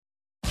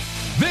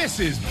This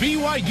is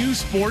BYU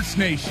Sports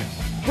Nation,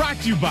 brought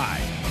to you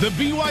by the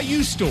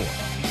BYU Store,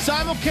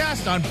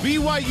 simulcast on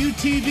BYU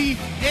TV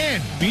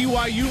and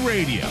BYU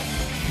Radio.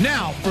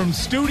 Now from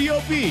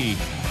Studio B,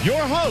 your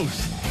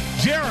hosts,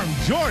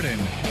 Jerem Jordan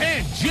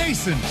and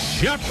Jason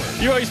Shepard.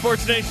 BYU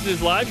Sports Nation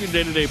is live, your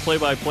day-to-day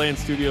play-by-play in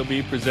Studio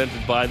B,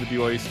 presented by the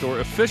BYU Store,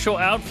 official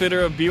outfitter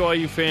of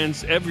BYU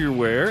fans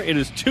everywhere. It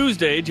is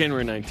Tuesday,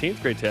 January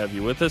 19th. Great to have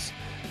you with us.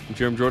 I'm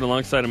Jerem Jordan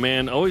alongside a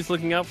man always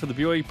looking out for the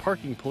BYU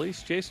parking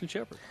police, Jason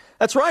Shepard.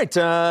 That's right.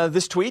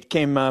 This tweet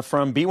came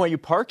from BYU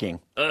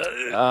Parking.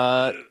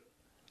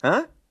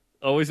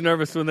 Always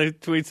nervous when they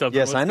tweet something.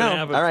 Yes, I know.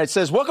 All right, it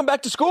says, welcome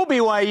back to school,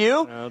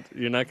 BYU. No,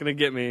 you're not going to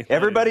get me.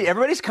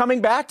 Everybody's coming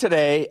back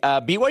today.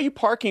 BYU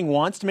Parking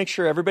wants to make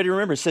sure everybody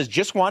remembers. It says,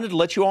 just wanted to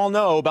let you all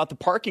know about the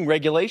parking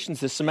regulations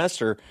this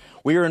semester.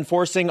 We are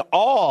enforcing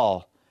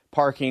all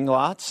parking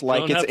lots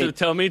like you don't have to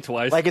tell me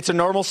twice. Like it's a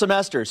normal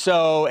semester.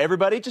 So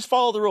everybody just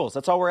follow the rules.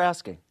 That's all we're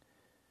asking.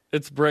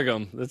 It's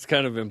Brigham. That's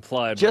kind of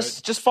implied.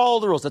 Just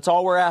follow the rules. That's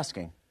all we're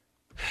asking.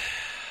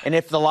 And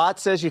if the lot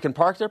says you can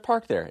park there,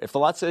 park there. If the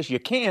lot says you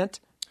can't,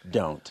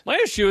 don't. My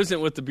issue isn't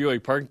with the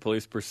BYU parking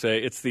police per se.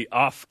 It's the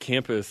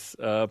off-campus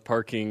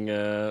parking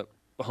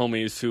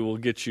homies who will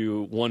get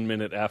you 1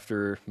 minute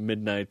after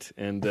midnight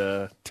and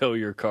tow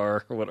your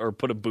car or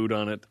put a boot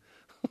on it.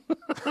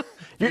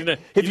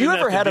 Have you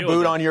ever had a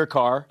boot on your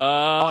car?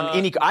 On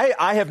any?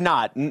 I have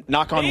not.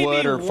 Knock on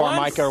wood or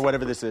Formica or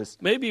whatever this is.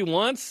 Maybe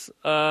once.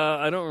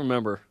 I don't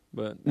remember.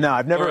 But no,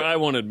 I've never. Or I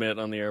won't admit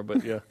on the air,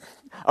 but yeah.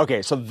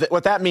 Okay, so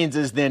what that means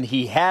is then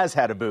he has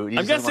had a boot.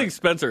 I'm guessing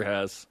Spencer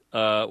has.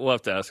 We'll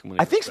have to ask him.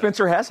 I think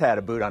Spencer has had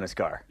a boot on his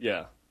car.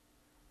 Yeah.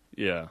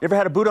 You ever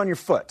had a boot on your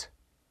foot?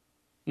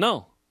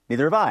 No.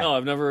 Neither have I. No,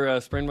 I've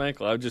never sprained my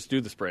ankle. I would just do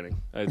the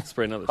spraining. I'd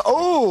sprain others.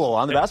 Oh,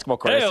 on the basketball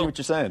court. I see what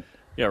you're saying.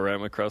 Yeah, right.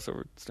 My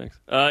crossover stinks.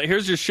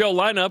 Here's your show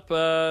lineup.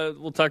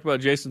 We'll talk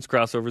about Jason's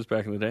crossovers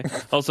back in the day.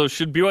 Also,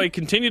 should BYU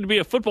continue to be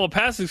a football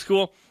passing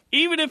school,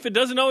 even if it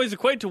doesn't always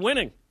equate to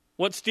winning?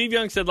 What Steve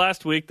Young said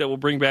last week that we'll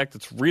bring back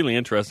that's really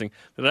interesting,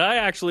 that I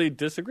actually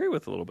disagree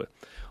with a little bit.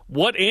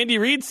 What Andy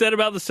Reid said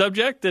about the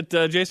subject that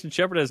Jason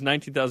Shepard has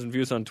 19,000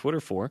 views on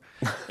Twitter for.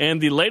 And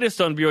the latest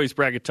on BYU's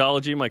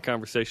bracketology, my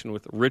conversation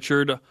with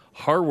Richard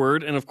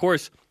Harward. And, of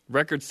course,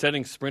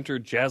 record-setting sprinter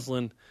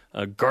Jaslyn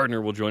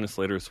Gardner will join us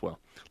later as well.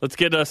 Let's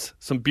get us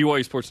some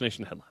BYU Sports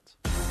Nation headlines.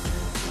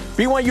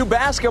 BYU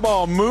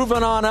basketball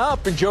moving on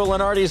up in Joe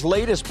Lunardi's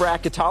latest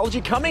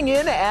bracketology, coming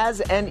in as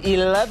an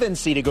 11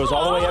 seed. It goes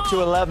all the way up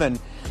to 11.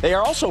 They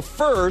are also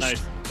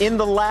first in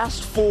the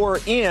last four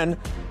in.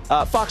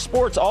 Fox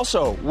Sports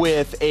also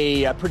with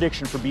a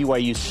prediction for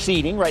BYU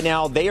seeding. Right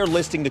now, they are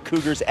listing the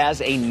Cougars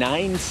as a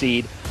 9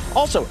 seed.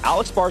 Also,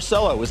 Alex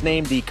Barcelo was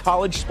named the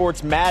College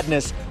Sports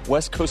Madness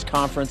West Coast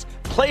Conference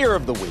Player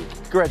of the Week.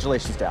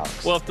 Congratulations to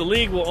Alex. Well, if the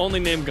league will only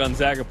name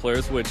Gonzaga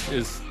players,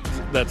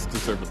 that's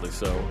deservedly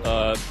so,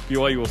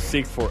 BYU will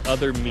seek for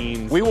other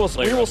means. We will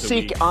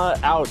seek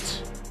out.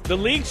 The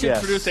league should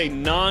produce a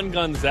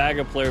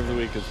non-Gonzaga Player of the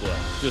Week as well,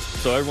 just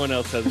so everyone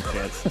else has a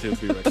chance to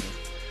be recognized.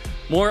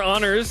 More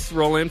honors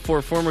roll in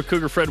for former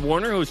Cougar Fred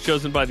Warner, who was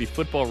chosen by the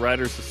Football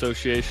Writers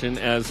Association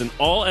as an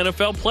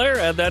all-NFL player.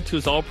 Add that to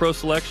his all-pro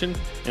selection.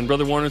 And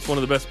Brother Warner's one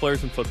of the best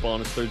players in football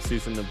in his third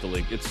season of the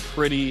league. It's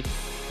pretty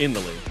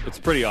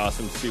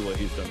awesome to see what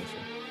he's done this year.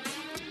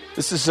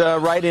 This is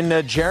right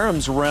in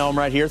Jerem's realm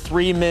right here.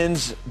 3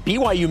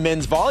 BYU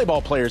men's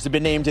volleyball players have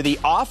been named to the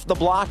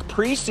off-the-block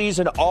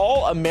preseason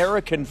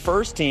All-American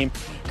First Team.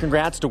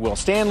 Congrats to Will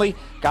Stanley,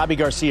 Gabi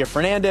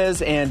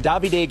Garcia-Fernandez, and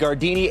Davide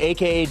Gardini,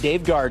 a.k.a.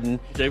 Dave Garden.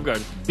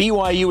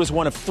 BYU is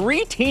one of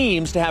 3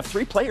 teams to have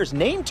 3 players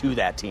named to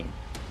that team.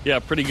 Yeah,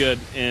 pretty good.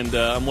 And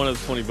I'm one of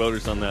the 20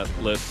 voters on that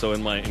list, so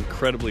in my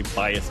incredibly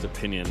biased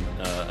opinion,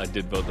 I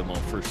did vote them all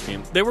first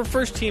team. They were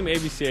first team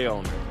ABCA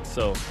All-American,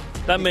 so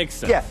that makes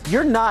sense. Yeah,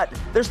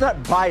 there's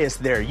not bias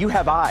there. You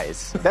have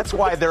eyes. That's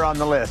why they're on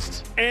the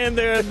list. And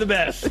they're the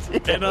best.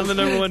 Yes. And on the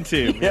number 1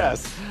 team.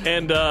 Yes.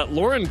 And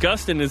Lauren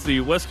Gustin is the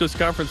West Coast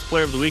Conference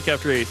Player of the Week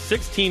after a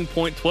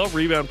 16-point,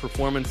 12-rebound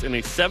performance in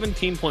a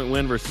 17-point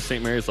win versus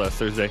St. Mary's last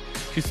Thursday.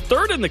 She's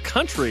third in the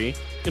country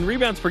in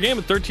rebounds per game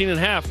at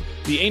 13.5.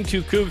 The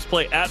Ain't-Two Cougs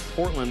play at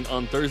Portland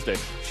on Thursday.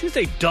 She's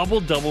a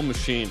double-double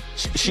machine.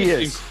 She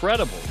is.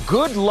 Incredible.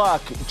 Good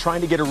luck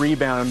trying to get a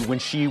rebound when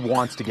she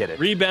wants to get it.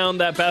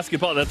 Rebound that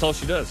basketball. That's all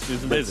she does.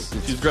 She's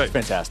amazing. She's great.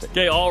 Fantastic.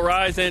 Okay, all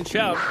rise and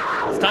shout.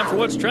 It's time for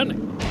What's Trending.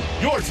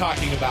 You're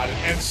talking about it,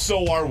 and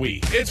so are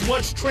we. It's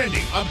What's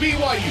Trending on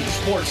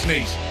BYU Sports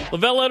Nation.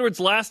 LaVell Edwards'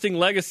 lasting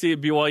legacy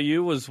at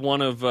BYU was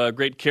one of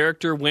great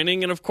character,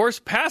 winning, and, of course,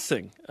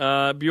 passing.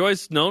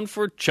 BYU's known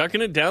for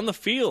chucking it down the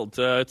field.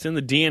 It's in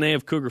the DNA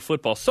of Cougar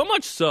football. So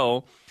much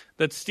so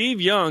that Steve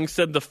Young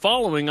said the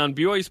following on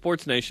BYU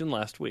Sports Nation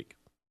last week.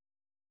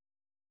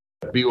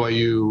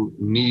 BYU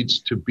needs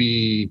to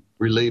be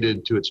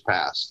related to its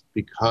past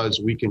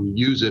because we can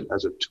use it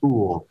as a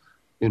tool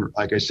in,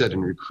 like I said, in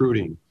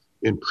recruiting,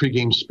 in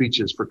pregame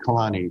speeches for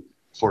Kalani,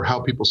 for how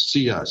people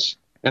see us.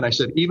 And I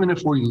said, even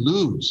if we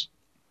lose,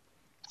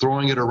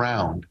 throwing it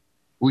around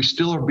we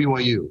still are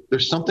BYU.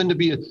 There's something to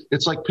be.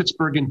 It's like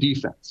Pittsburgh in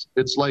defense.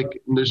 It's like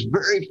there's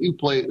very few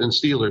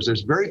Steelers.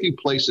 There's very few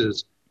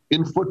places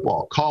in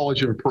football,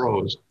 college and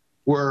pros,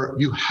 where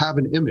you have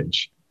an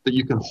image that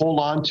you can hold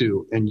on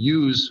to and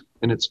use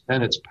in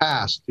its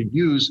past to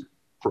use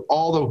for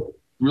all the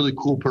really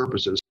cool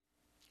purposes.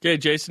 Okay,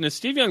 Jason, is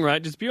Steve Young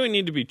right? Does BYU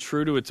need to be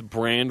true to its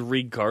brand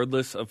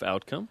regardless of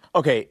outcome?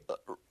 Okay,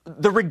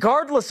 the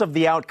regardless of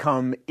the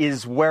outcome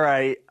is where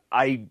I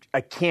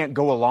can't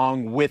go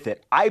along with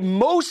it. I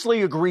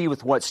mostly agree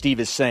with what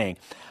Steve is saying.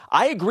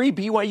 I agree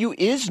BYU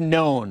is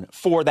known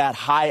for that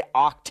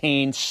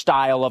high-octane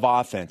style of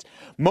offense.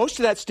 Most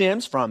of that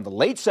stems from the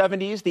late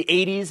 70s, the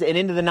 80s, and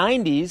into the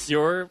 90s.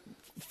 Your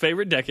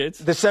favorite decades.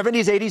 The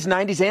 70s, 80s,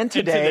 90s, and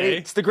today.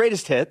 It's the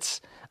greatest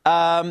hits.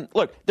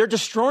 Look, they're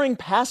destroying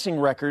passing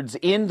records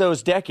in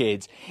those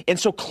decades. And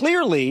so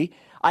clearly,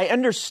 I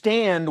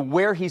understand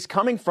where he's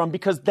coming from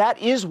because that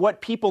is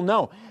what people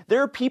know.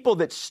 There are people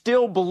that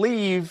still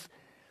believe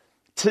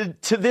to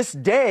this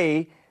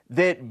day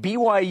that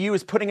BYU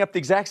is putting up the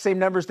exact same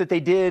numbers that they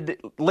did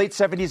late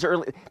 70s,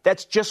 early.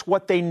 That's just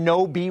what they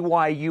know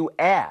BYU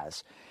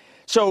as.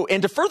 So,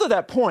 and to further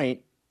that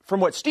point, from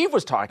what Steve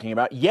was talking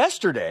about,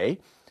 yesterday,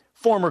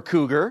 former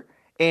Cougar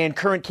and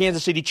current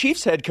Kansas City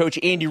Chiefs head coach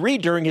Andy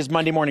Reid during his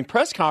Monday morning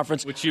press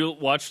conference. Which you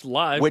watched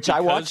live. Which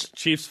I watched.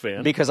 Chiefs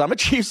fan. Because I'm a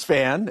Chiefs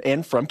fan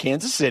and from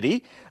Kansas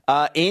City.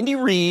 Andy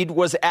Reid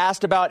was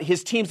asked about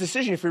his team's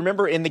decision. If you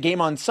remember in the game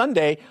on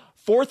Sunday,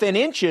 4th and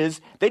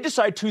inches, they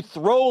decide to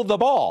throw the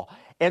ball.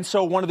 And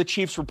so one of the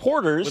Chiefs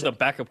reporters. With a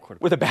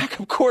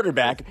backup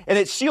quarterback. And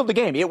it sealed the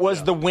game. It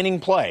was the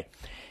winning play.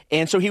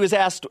 And so he was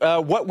asked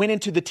what went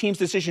into the team's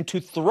decision to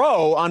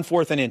throw on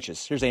 4th and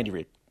inches. Here's Andy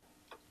Reid.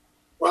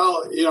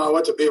 Well, I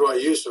went to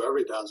BYU, so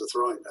every down's a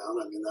throwing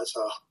down. I mean, that's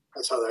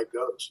how that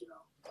goes.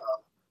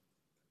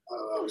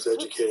 I was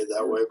educated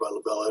that way by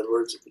LaBelle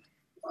Edwards.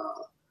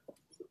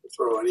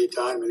 Throw any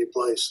time, any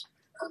place,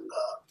 and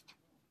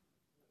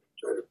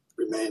try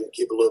to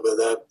keep a little bit of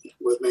that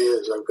with me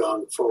as I've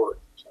gone forward.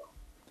 So.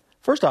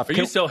 First off, are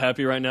you so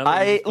happy right now?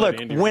 Look,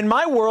 when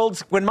my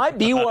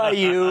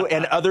BYU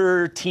and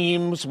other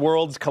teams'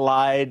 worlds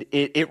collide,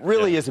 it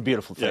really is a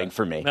beautiful thing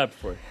for me. Not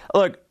before.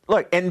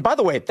 Look, and by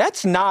the way,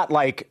 that's not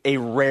like a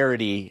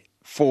rarity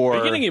for. Are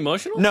you getting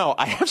emotional? No,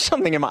 I have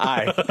something in my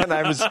eye, and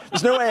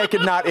there's no way I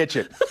could not itch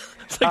it.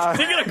 It's like,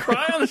 is he going to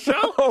cry on the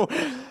show? No.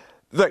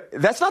 Look,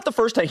 that's not the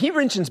first time. He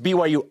mentions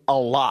BYU a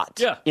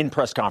lot in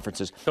press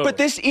conferences. Totally. But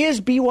this is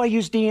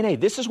BYU's DNA.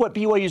 This is what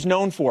BYU's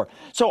known for.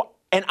 So,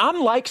 and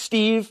I'm like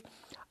Steve,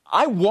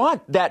 I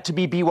want that to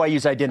be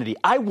BYU's identity.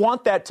 I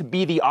want that to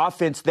be the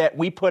offense that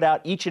we put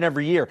out each and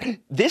every year.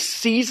 This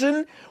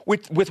season,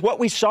 with what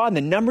we saw and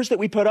the numbers that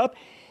we put up,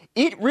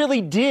 it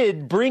really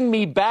did bring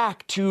me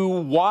back to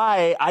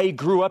why I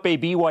grew up a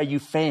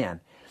BYU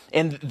fan.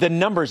 And the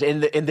numbers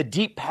and the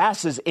deep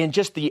passes and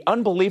just the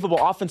unbelievable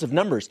offensive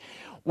numbers.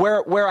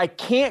 Where I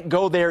can't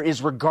go there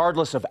is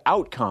regardless of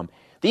outcome.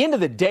 At the end of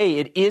the day,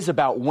 it is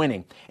about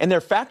winning. And there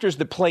are factors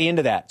that play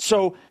into that.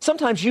 So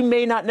sometimes you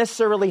may not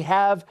necessarily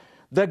have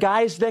the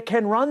guys that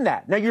can run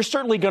that. Now, you're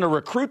certainly going to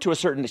recruit to a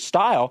certain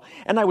style,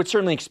 and I would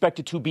certainly expect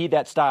it to be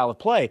that style of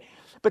play.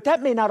 But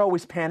that may not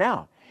always pan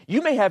out.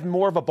 You may have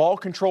more of a ball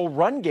control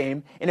run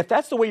game, and if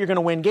that's the way you're going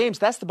to win games,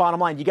 that's the bottom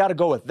line. You got to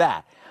go with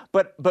that.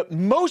 But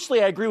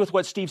mostly I agree with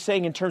what Steve's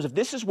saying in terms of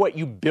this is what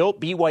you built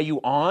BYU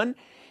on.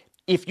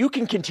 If you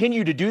can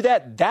continue to do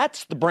that,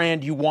 that's the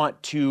brand you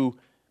want to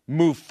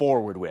move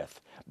forward with.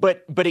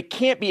 But it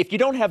can't be, if you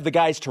don't have the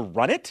guys to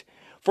run it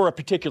for a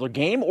particular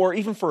game or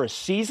even for a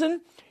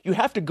season, you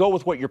have to go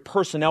with what your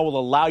personnel will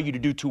allow you to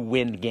do to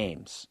win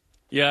games.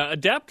 Yeah,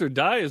 adapt or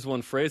die is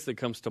one phrase that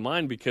comes to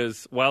mind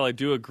because while I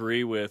do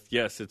agree with,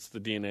 yes, it's the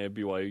DNA of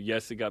BYU.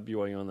 Yes, it got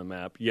BYU on the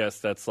map. Yes,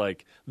 that's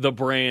like the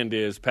brand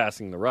is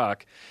passing the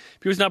rock.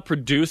 BYU's not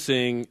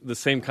producing the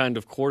same kind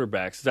of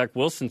quarterbacks. Zach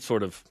Wilson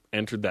sort of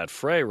entered that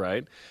fray,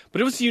 right?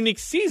 But it was a unique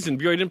season.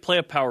 BYU didn't play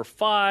a Power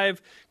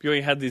 5.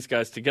 BYU had these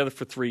guys together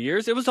for 3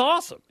 years. It was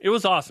awesome. It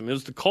was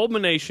the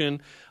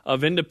culmination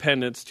of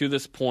independence to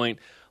this point.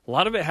 A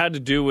lot of it had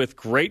to do with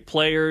great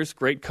players,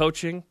 great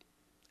coaching,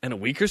 and a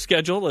weaker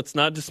schedule. Let's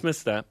not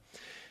dismiss that.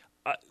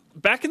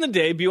 Back in the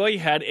day, BYU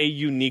had a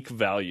unique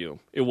value.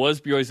 It was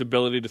BYU's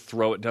ability to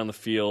throw it down the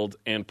field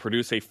and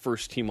produce a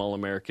first-team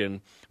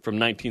All-American from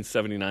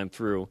 1979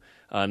 through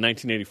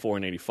 1984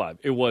 and 85.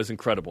 It was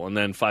incredible. And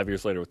then 5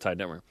 years later with Ty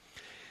Detmer.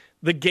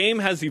 The game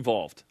has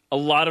evolved. A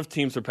lot of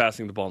teams are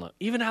passing the ball now.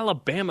 Even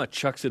Alabama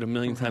chucks it a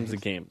million times a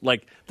game.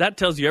 Like, that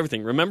tells you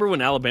everything. Remember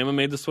when Alabama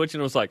made the switch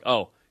and it was like,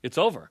 oh, it's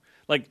over.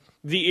 Like,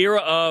 the era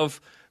of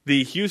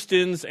the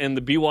Houstons and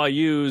the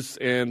BYUs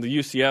and the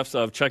UCFs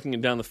of chucking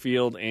it down the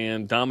field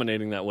and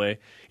dominating that way,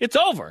 it's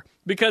over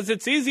because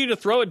it's easier to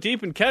throw it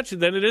deep and catch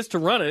it than it is to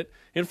run it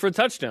in for a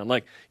touchdown.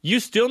 Like, you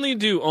still need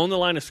to own the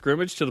line of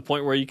scrimmage to the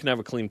point where you can have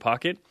a clean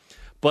pocket.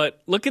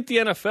 But look at the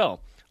NFL.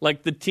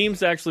 Like, the teams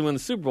that actually win the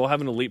Super Bowl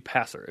have an elite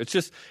passer. It's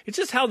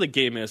just how the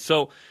game is.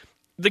 So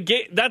the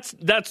game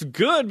that's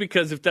good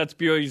because if that's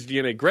BYU's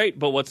DNA, great.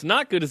 But what's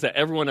not good is that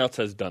everyone else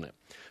has done it.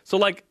 So,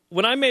 like,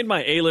 when I made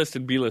my A-list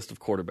and B-list of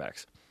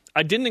quarterbacks,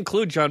 I didn't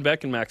include John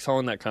Beck and Max Hall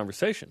in that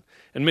conversation.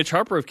 And Mitch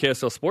Harper of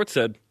KSL Sports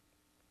said,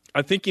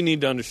 I think you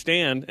need to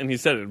understand, and he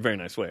said it in a very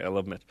nice way. I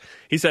love Mitch.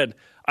 He said,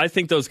 I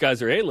think those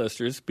guys are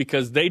A-listers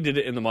because they did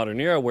it in the modern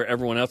era where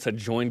everyone else had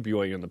joined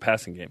BYU in the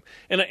passing game.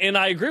 And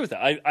I agree with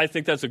that. I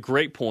think that's a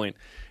great point.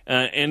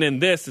 And in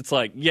this, it's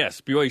like,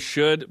 yes, BYU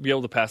should be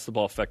able to pass the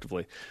ball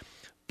effectively.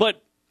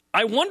 But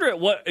I wonder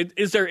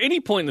is there any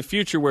point in the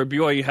future where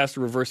BYU has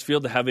to reverse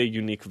field to have a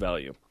unique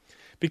value?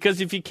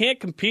 Because if you can't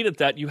compete at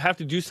that, you have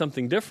to do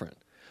something different.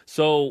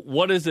 So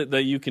what is it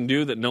that you can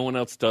do that no one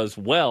else does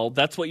well?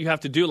 That's what you have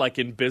to do. Like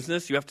in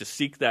business, you have to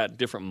seek that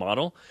different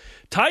model.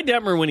 Ty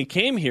Detmer, when he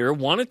came here,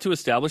 wanted to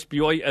establish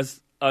BYU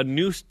as a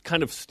new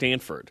kind of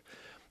Stanford.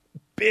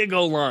 Big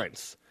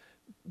O-lines,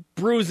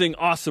 bruising,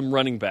 awesome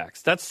running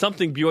backs. That's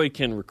something BYU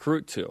can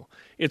recruit to.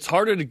 It's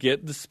harder to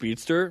get the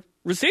speedster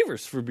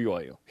receivers for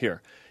BYU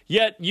here.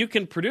 Yet you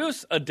can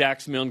produce a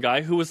Dax Milne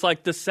guy who was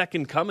like the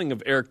second coming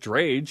of Eric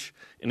Drage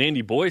and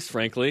Andy Boyce,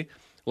 frankly.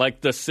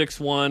 Like the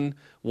 6'1",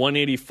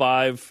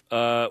 185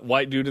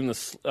 white dude in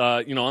the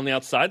on the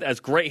outside, has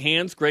great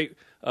hands, great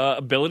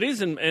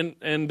abilities, and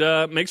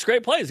makes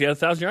great plays. He had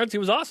 1,000 yards. He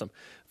was awesome.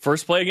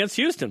 First play against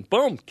Houston,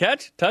 boom,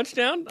 catch,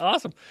 touchdown,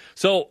 awesome.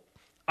 So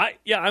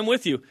I'm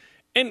with you.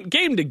 And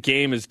game to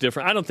game is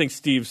different. I don't think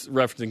Steve's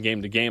referencing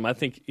game to game. I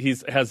think he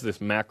has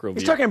this macro view.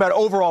 He's talking about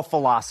overall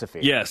philosophy.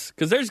 Yes,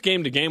 because there's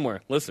game to game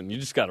where, listen, you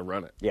just got to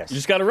run it. Yes. You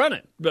just got to run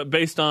it. But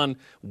based on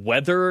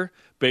weather,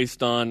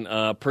 based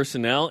on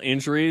personnel,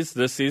 injuries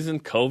this season,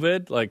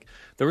 COVID, like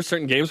there were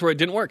certain games where it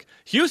didn't work.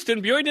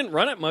 Houston, BYU didn't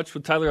run it much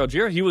with Tyler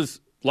Algier. He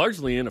was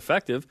largely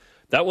ineffective.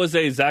 That was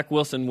a Zach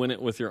Wilson win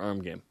it with your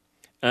arm game.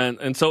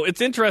 And so it's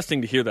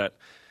interesting to hear that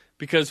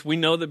because we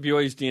know that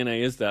BYU's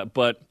DNA is that,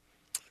 but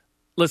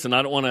listen,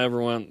 I don't want to ever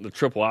run the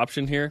triple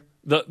option here.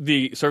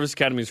 The service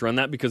academies run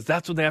that because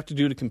that's what they have to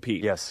do to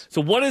compete. Yes.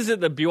 So what is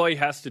it that BYU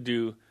has to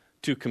do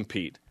to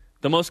compete?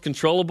 The most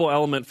controllable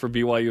element for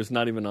BYU is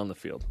not even on the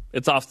field.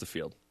 It's off the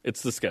field.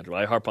 It's the schedule.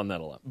 I harp on that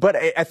a lot. But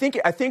I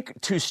think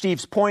to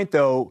Steve's point,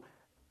 though,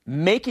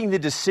 making the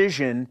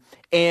decision,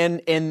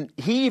 and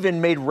he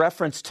even made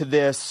reference to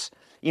this.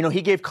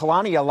 He gave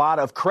Kalani a lot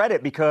of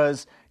credit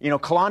because,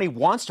 Kalani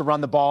wants to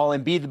run the ball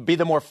and be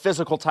the more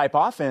physical type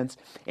offense.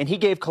 And he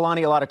gave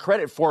Kalani a lot of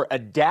credit for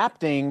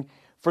adapting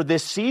for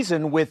this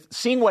season with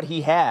seeing what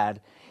he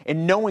had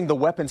and knowing the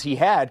weapons he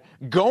had,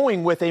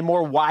 going with a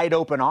more wide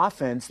open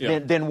offense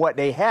than what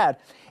they had.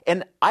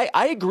 And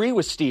I agree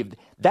with Steve.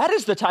 That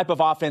is the type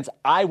of offense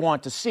I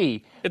want to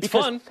see. It's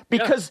fun.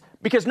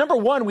 Because number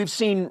one, we've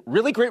seen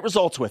really great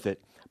results with it,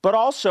 but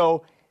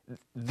also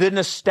the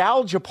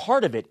nostalgia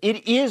part of it.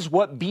 It is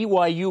what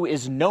BYU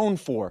is known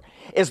for.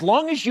 As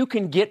long as you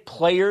can get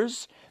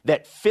players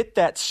that fit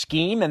that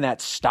scheme and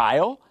that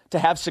style to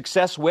have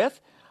success with,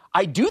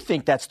 I do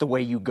think that's the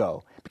way you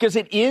go because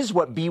it is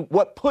what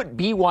put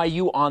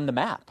BYU on the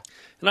map.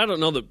 And I don't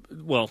know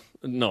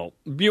no,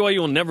 BYU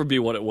will never be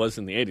what it was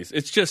in the 80s.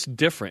 It's just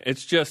different.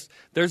 It's just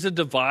there's a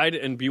divide,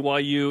 and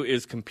BYU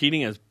is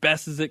competing as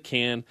best as it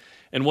can.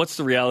 And what's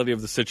the reality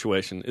of the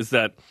situation is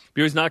that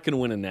BYU's not going to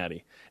win a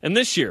natty. And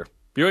this year,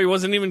 BYU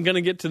wasn't even going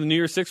to get to the New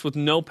Year's Six with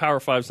no Power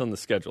Fives on the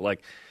schedule.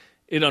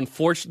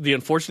 The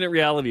unfortunate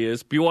reality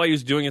is BYU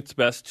is doing its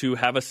best to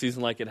have a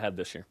season like it had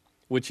this year,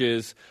 which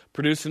is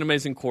produce an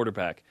amazing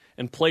quarterback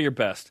and play your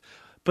best.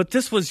 But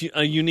this was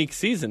a unique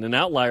season, an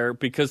outlier,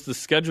 because the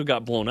schedule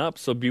got blown up,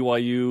 so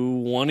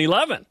BYU won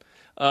 11.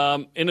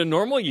 In a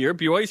normal year,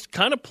 BYU's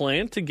kind of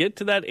playing to get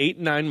to that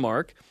 8-9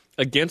 mark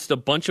against a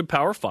bunch of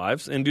Power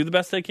Fives and do the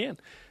best they can.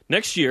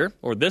 Next year,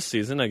 or this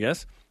season, I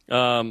guess,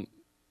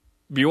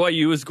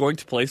 BYU is going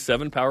to play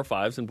 7 Power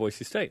Fives in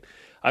Boise State.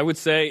 I would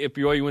say if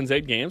BYU wins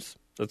 8 games,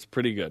 that's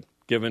pretty good,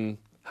 given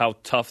how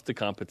tough the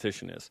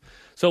competition is.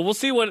 So we'll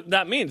see what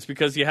that means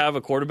because you have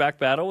a quarterback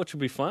battle, which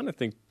will be fun. I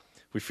think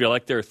we feel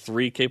like there are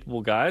 3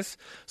 capable guys.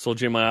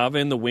 Soldier Maiava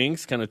in the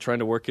wings, kind of trying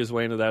to work his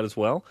way into that as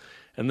well.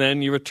 And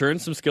then you return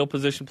some skill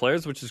position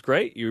players, which is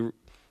great. You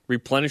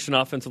replenish an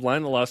offensive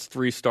line that lost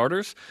 3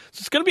 starters.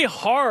 So it's going to be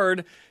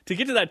hard to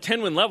get to that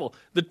 10-win level.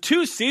 The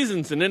 2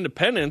 seasons in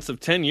independence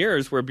of 10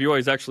 years where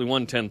BYU's actually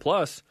won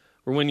 10-plus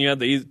were when you had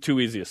the 2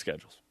 easiest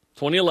schedules.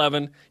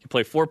 2011, you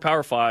play 4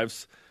 Power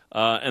Fives,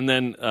 and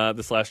then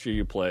this last year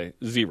you play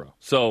 0.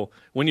 So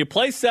when you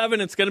play 7,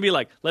 it's going to be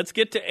like, let's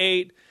get to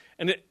 8.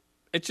 And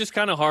it's just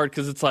kind of hard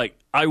because it's like,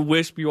 I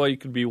wish BYU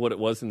could be what it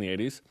was in the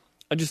 80s.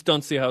 I just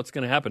don't see how it's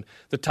going to happen.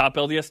 The top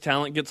LDS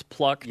talent gets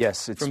plucked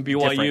from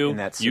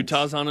BYU.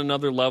 Utah's on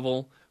another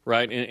level,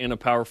 right, in a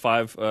Power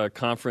 5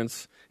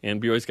 conference,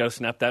 and BYU's got to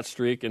snap that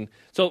streak. And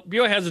so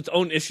BYU has its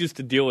own issues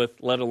to deal with,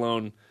 let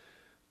alone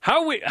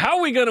how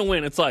are we going to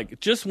win? It's like,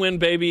 just win,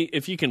 baby.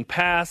 If you can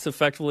pass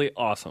effectively,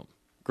 awesome.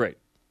 Great.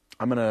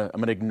 I'm gonna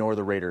ignore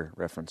the Raider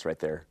reference right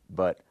there.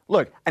 But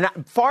look, and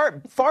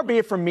far be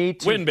it from me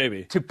to win,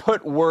 baby, to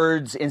put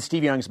words in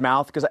Steve Young's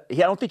mouth because I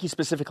don't think he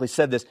specifically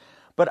said this,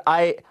 but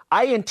I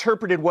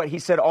interpreted what he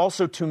said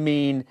also to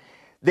mean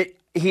that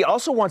he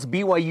also wants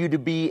BYU to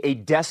be a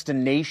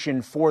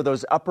destination for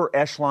those upper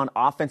echelon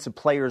offensive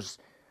players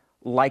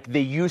like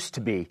they used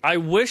to be. I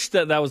wish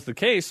that was the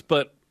case,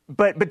 but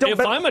if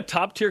I'm a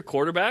top-tier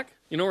quarterback,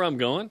 you know where I'm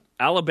going?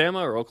 Alabama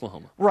or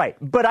Oklahoma. Right.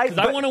 But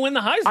I want to win the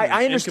Heisman.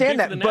 I understand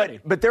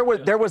that. But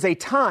there was a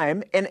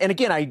time, and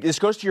again, this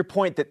goes to your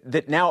point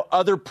that now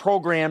other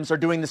programs are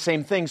doing the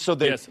same thing. So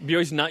that yes,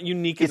 BYU's not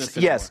unique in this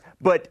anymore. Yes,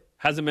 but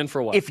hasn't been for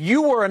a while. If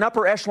you were an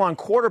upper echelon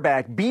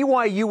quarterback,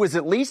 BYU was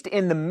at least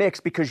in the mix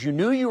because you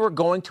knew you were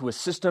going to a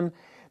system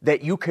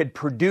that you could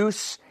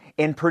produce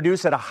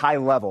at a high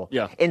level,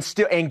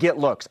 and get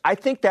looks. I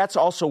think that's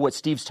also what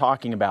Steve's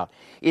talking about,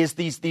 is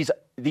these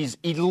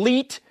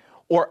elite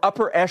or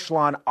upper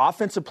echelon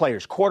offensive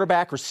players,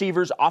 quarterback,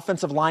 receivers,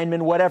 offensive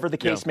linemen, whatever the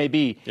case may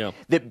be,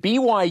 that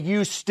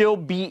BYU still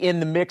be in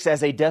the mix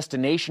as a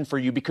destination for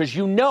you, because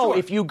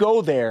if you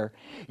go there,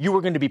 you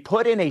are going to be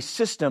put in a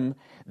system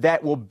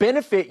that will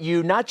benefit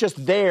you, not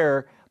just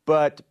there,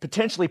 but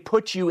potentially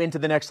put you into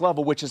the next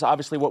level, which is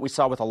obviously what we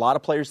saw with a lot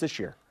of players this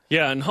year.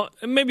 Yeah, and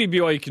maybe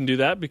BYU can do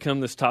that, become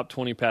this top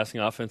 20 passing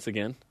offense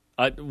again.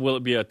 Will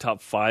it be a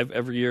top 5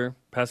 every year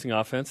passing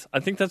offense?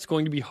 I think that's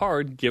going to be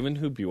hard given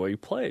who BYU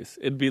plays.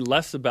 It'd be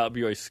less about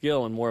BYU's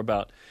skill and more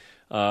about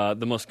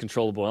the most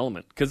controllable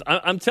element. Because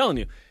I'm telling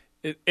you,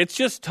 it's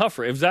just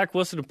tougher. If Zach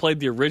Wilson had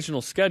played the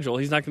original schedule,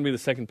 he's not going to be the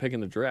second pick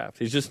in the draft.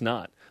 He's just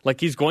not. Like,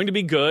 he's going to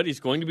be good. He's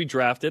going to be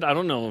drafted. I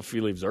don't know if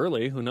he leaves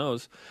early. Who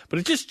knows? But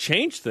it just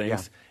changed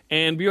things. Yeah.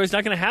 And BYU's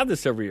not going to have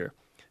this every year.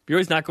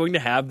 BYU's not going to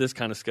have this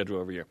kind of schedule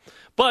every year.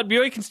 But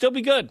BYU can still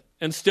be good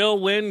and still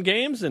win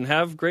games and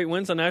have great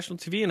wins on national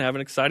TV and have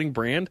an exciting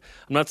brand.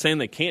 I'm not saying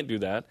they can't do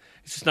that.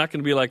 It's just not going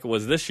to be like it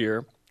was this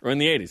year or in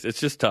the 80s. It's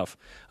just tough.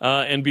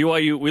 And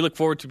BYU, we look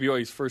forward to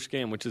BYU's first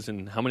game, which is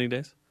in how many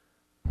days?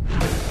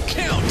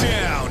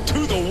 Countdown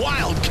to the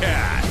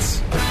Wildcats.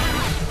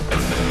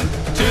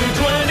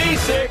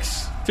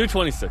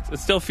 226. It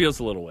still feels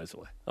a little ways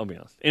away, I'll be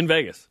honest. In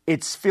Vegas.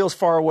 It feels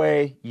far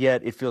away,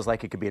 yet it feels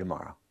like it could be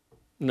tomorrow.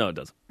 No, it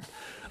doesn't.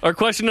 Our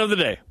question of the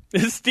day.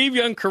 Is Steve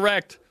Young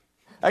correct?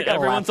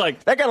 Everyone's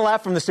like... That got a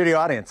laugh from the studio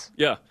audience.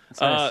 Yeah.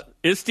 Nice.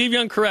 Is Steve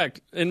Young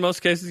correct? In most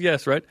cases,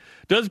 yes, right?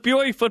 Does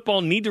BYU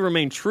football need to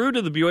remain true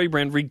to the BYU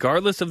brand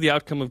regardless of the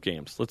outcome of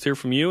games? Let's hear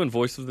from you and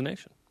Voice of the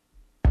Nation.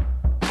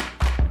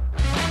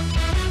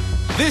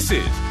 This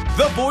is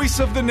the Voice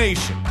of the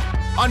Nation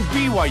on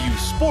BYU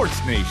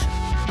Sports Nation.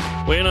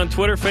 Weigh in on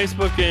Twitter,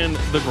 Facebook, and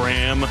the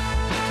Gram.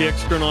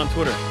 TX Colonel on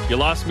Twitter. You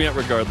lost me at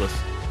regardless.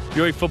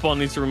 BYU football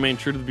needs to remain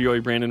true to the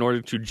BYU brand in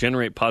order to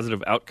generate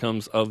positive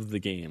outcomes of the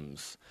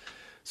games.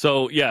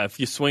 So, yeah, if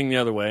you swing the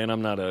other way, and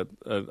I'm not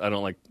I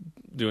don't like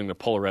doing the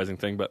polarizing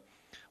thing, but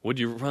would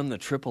you run the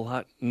triple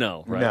hot?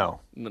 No, right?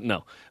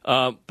 No.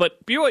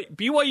 But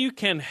BYU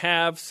can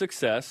have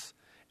success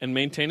and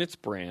maintain its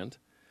brand.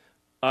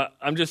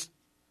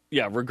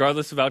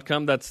 Regardless of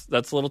outcome, that's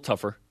a little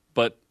tougher.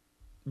 But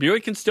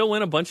BYU can still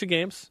win a bunch of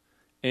games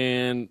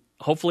and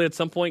hopefully at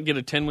some point get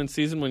a 10-win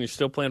season when you're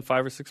still playing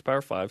 5 or 6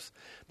 Power 5s.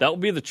 That will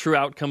be the true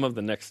outcome of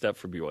the next step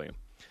for BYU.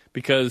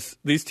 Because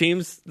these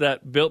teams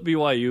that built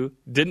BYU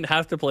didn't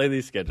have to play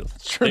these schedules.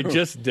 They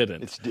just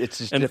didn't. It's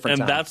just different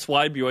and that's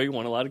why BYU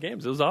won a lot of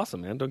games. It was awesome,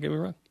 man. Don't get me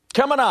wrong.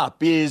 Coming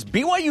up, is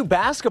BYU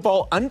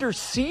basketball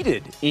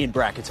underseeded in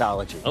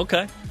bracketology?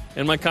 Okay.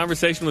 And my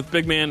conversation with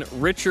big man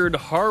Richard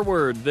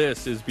Harward.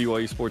 This is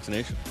BYU Sports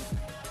Nation.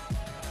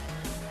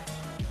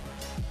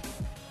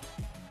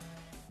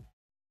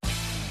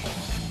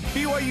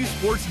 BYU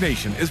Sports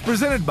Nation is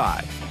presented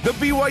by The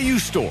BYU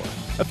Store,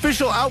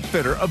 official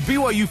outfitter of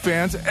BYU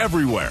fans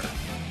everywhere.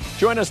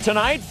 Join us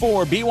tonight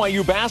for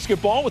BYU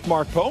basketball with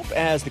Mark Pope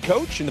as the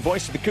coach and the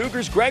voice of the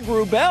Cougars. Greg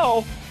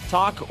Wrubell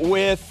talk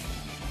with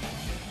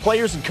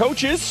players and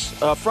coaches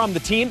from the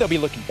team. They'll be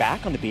looking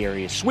back on the Bay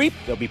Area sweep.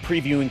 They'll be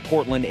previewing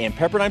Portland and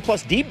Pepperdine,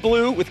 plus Deep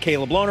Blue with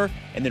Caleb Lohner,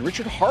 and then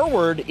Richard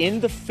Harward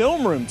in the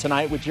film room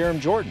tonight with Jerem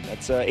Jordan.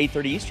 That's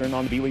 8:30 Eastern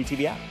on the BYU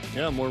TV app.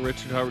 Yeah, more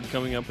Richard Harward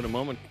coming up in a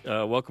moment.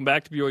 Welcome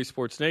back to BYU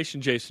Sports Nation.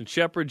 Jason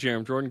Shepard,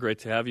 Jerem Jordan, great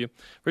to have you.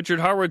 Richard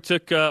Harward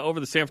took over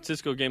the San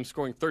Francisco game,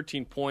 scoring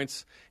 13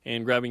 points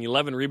and grabbing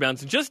 11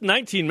 rebounds in just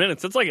 19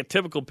 minutes. That's like a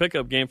typical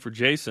pickup game for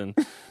Jason.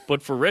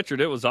 But for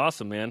Richard, it was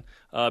awesome, man.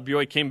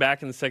 BYU came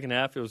back in the second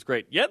half. It was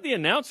great. Yet the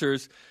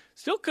announcers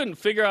still couldn't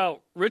figure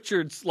out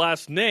Richard's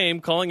last name,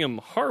 calling him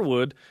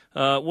Harwood.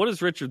 What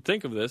does Richard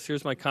think of this?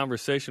 Here's my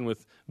conversation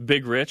with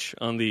Big Rich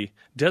on the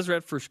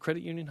Deseret First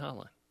Credit Union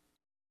hotline.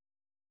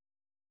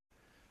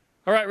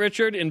 All right,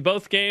 Richard, in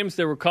both games,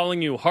 they were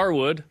calling you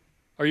Harwood.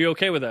 Are you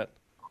okay with that?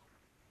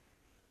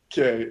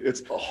 Okay,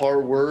 it's a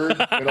hard word.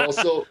 And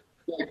also,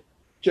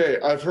 okay,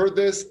 I've heard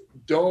this.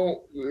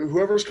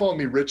 Whoever's calling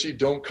me Richie,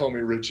 don't call me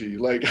Richie.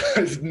 Like,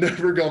 I've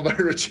never gone by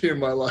Richie in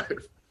my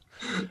life.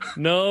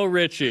 No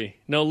Richie.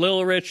 No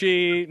Lil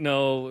Richie.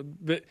 No.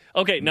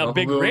 Okay, now no,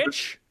 Big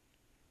Rich?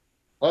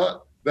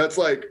 That's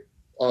like,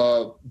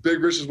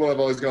 Big Rich is what I've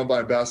always gone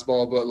by in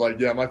basketball. But, like,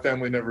 yeah, my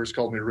family never has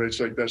called me Rich.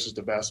 Like, that's just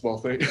a basketball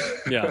thing.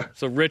 Yeah,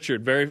 so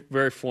Richard, very,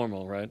 very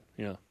formal, right?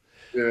 Yeah.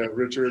 Yeah,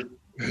 Richard.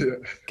 Yeah.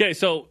 Okay,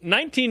 so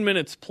 19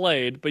 minutes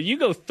played, but you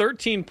go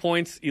 13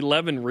 points,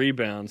 11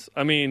 rebounds.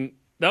 I mean,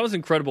 that was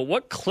incredible.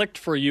 What clicked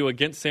for you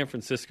against San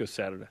Francisco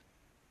Saturday?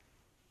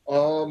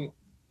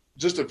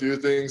 Just a few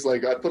things.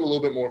 Like I put a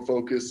little bit more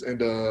focus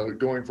into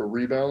going for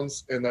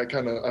rebounds, and I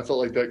felt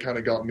like that kind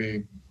of got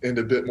me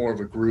into a bit more of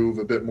a groove,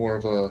 a bit more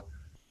of a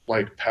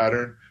like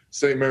pattern.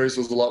 St. Mary's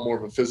was a lot more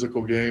of a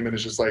physical game, and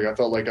it's just like I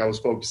felt like I was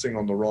focusing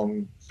on the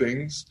wrong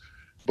things.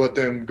 But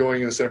then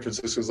going into San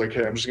Francisco was like,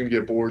 hey, I'm just going to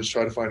get boards,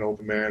 try to find an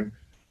open man,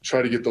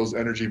 try to get those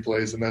energy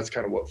plays, and that's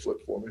kind of what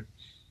flipped for me.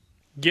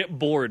 Get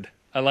bored.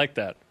 I like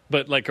that.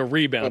 But like a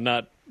rebound,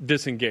 not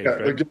disengage. Yeah,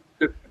 right?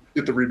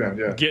 Get the rebound,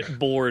 yeah. Get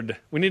bored.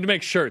 We need to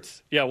make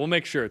shirts. Yeah, we'll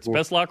make shirts. Cool.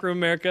 Best locker room in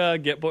America,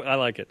 get bored. I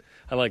like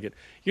it.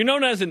 You're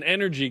known as an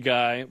energy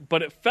guy,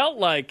 but it felt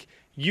like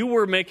you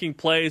were making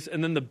plays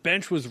and then the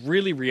bench was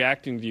really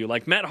reacting to you.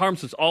 Like Matt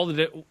Harms was all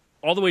the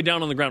way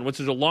down on the ground,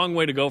 which is a long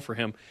way to go for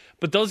him.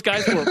 But those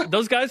guys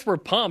were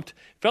pumped.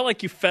 Felt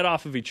like you fed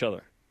off of each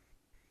other.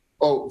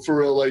 Oh, for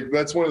real. Like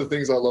that's one of the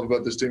things I love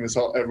about this team is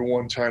how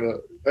everyone kind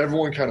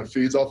of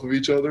feeds off of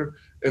each other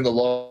in the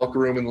locker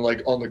room and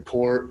like on the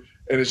court.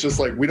 And it's just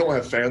like we don't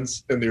have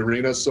fans in the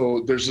arena,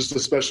 so there's just a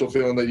special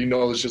feeling that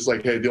it's just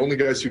like, hey, the only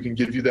guys who can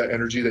give you that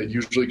energy that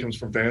usually comes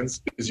from fans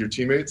is your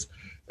teammates.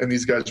 And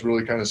these guys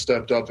really kind of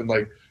stepped up and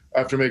like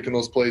after making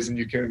those plays, and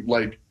you can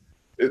like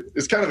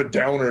it's kind of a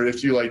downer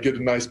if you like get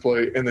a nice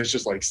play and there's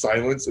just like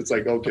silence. It's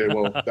like, okay,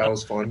 well, that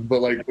was fun.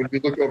 But like when you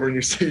look over and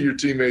you see your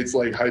teammates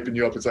like hyping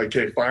you up, it's like,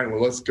 okay, fine,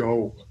 well, let's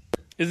go.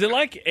 Is it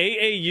like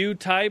AAU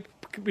type?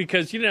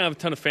 Because you didn't have a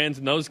ton of fans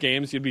in those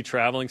games. You'd be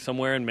traveling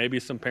somewhere and maybe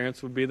some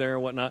parents would be there or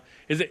whatnot.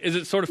 Is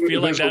it sort of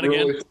feel like that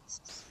again?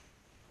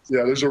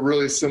 Yeah, there's a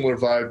really similar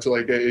vibe to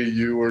like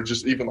AAU or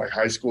just even like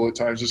high school at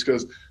times, just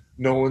because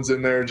no one's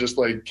in there, just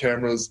like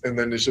cameras. And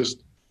then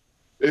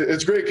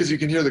it's great because you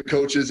can hear the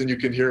coaches and you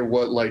can hear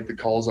what like the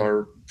calls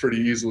are pretty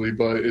easily,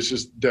 but it's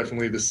just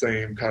definitely the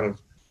same kind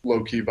of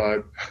low-key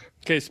vibe.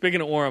 Okay,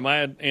 speaking of Orem, I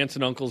had aunts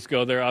and uncles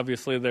go there.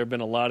 Obviously, there have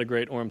been a lot of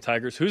great Orem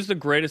Tigers. Who's the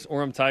greatest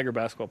Orem Tiger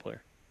basketball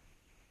player?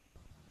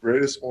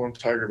 Greatest Orem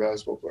Tiger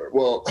basketball player?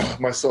 Well,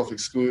 myself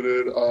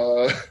excluded.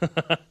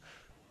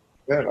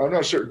 Man, I'm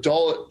not sure.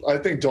 I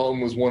think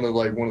Dalton was one of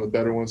the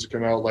better ones to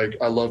come out. Like,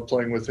 I love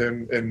playing with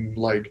him, and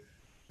like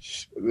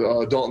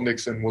Dalton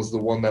Nixon was the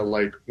one that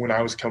like when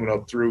I was coming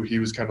up through, he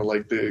was kind of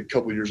like a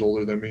couple years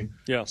older than me.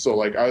 Yeah. So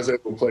like I was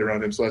able to play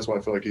around him, so that's why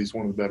I feel like he's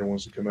one of the better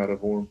ones to come out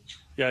of Orem.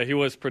 Yeah, he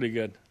was pretty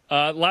good.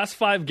 Last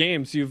 5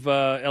 games, you've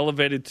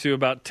elevated to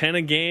about 10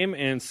 a game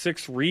and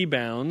 6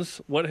 rebounds.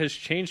 What has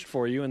changed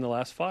for you in the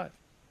last 5?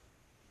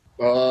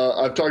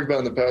 I've talked about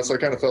in the past, I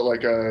kind of felt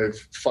like I've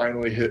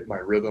finally hit my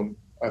rhythm.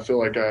 I feel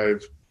like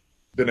I've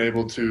been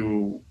able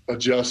to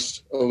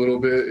adjust a little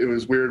bit. It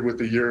was weird with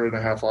the year and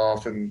a half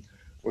off and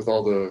with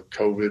all the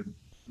COVID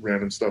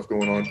random stuff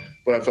going on,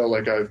 but I felt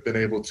like I've been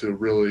able to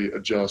really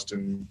adjust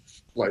and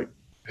like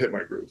hit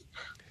my groove.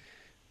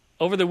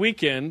 Over the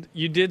weekend,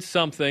 you did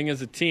something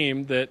as a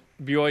team that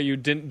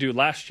BYU didn't do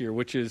last year,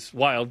 which is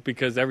wild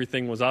because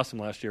everything was awesome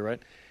last year,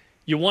 right?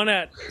 You won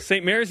at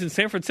St. Mary's in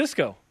San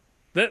Francisco.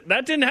 That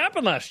didn't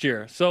happen last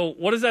year. So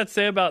what does that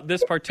say about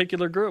this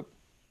particular group?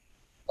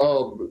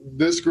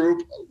 This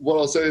group, what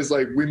I'll say is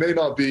like we may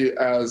not be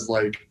as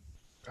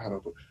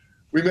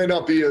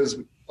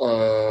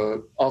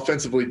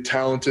offensively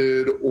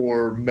talented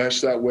or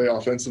mesh that way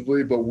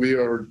offensively, but we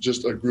are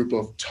just a group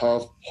of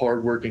tough,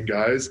 hardworking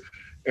guys.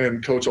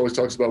 And Coach always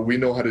talks about we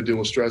know how to deal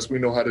with stress. We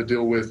know how to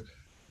deal with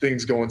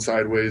things going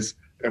sideways,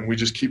 and we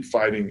just keep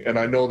fighting. And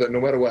I know that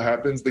no matter what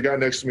happens, the guy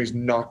next to me is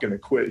not going to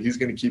quit. He's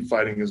going to keep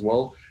fighting as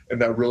well.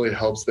 And that really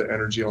helps the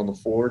energy on the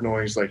floor,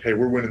 knowing he's like, hey,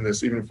 we're winning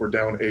this. Even if we're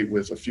down 8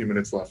 with a few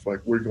minutes left,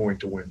 like we're going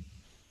to win.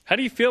 How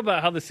do you feel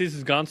about how the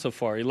season's gone so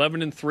far?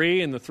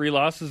 11-3, and the 3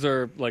 losses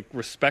are like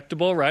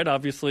respectable, right?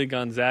 Obviously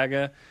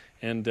Gonzaga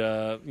and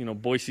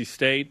Boise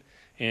State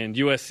and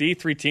USC,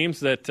 3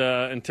 teams that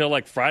until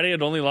like Friday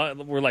had only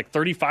were like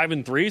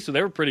 35-3, so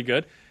they were pretty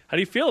good. How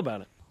do you feel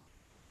about it?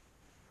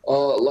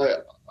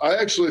 I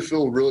actually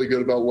feel really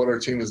good about what our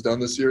team has done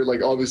this year.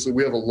 Like, obviously,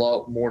 we have a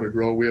lot more to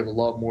grow. We have a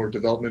lot more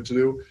development to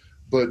do.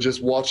 But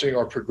just watching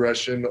our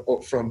progression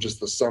from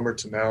just the summer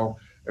to now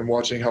and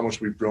watching how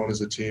much we've grown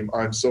as a team,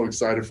 I'm so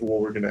excited for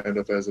what we're going to end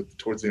up as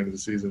towards the end of the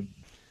season.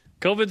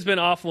 COVID's been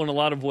awful in a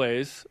lot of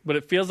ways, but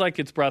it feels like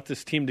it's brought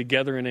this team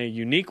together in a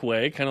unique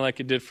way, kind of like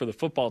it did for the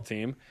football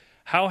team.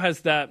 How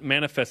has that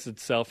manifested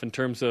itself in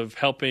terms of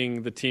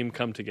helping the team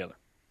come together?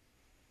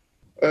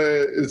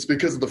 It's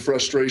because of the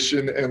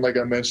frustration, and like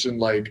I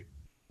mentioned,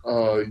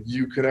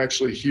 you can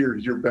actually hear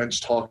your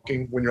bench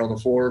talking when you're on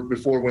the floor.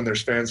 Before, when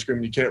there's fans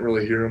screaming, you can't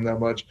really hear them that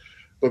much.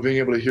 But being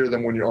able to hear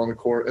them when you're on the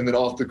court, and then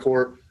off the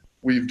court,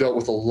 we've dealt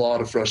with a lot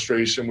of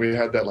frustration. We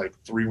had that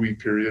 3-week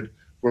period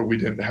where we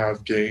didn't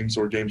have games,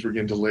 or games were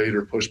getting delayed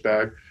or pushed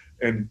back,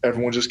 and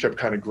everyone just kept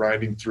kind of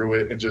grinding through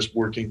it and just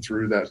working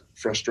through that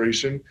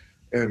frustration.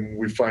 And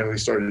we finally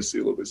started to see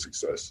a little bit of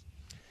success.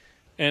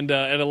 And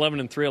at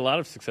 11-3, a lot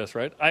of success,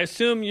 right? I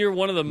assume you're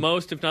one of the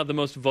most, if not the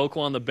most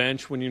vocal on the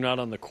bench when you're not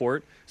on the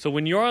court. So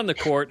when you're on the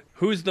court,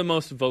 who's the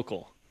most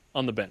vocal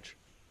on the bench?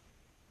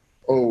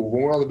 Oh,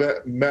 when we're on the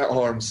bench, Matt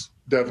Harms,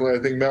 definitely.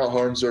 I think Mount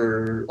Harms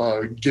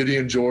or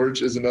Gideon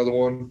George is another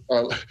one.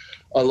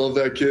 I love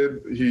that kid.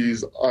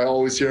 I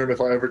always hear him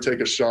if I ever take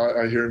a shot.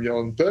 I hear him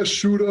yelling, "Best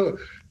shooter."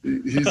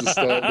 He's a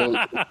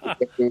stud.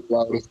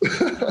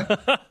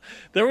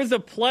 There was a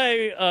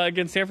play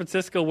against San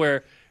Francisco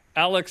where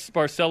Alex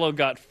Barcelo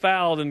got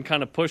fouled and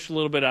kind of pushed a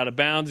little bit out of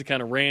bounds. He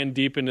kind of ran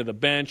deep into the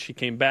bench. He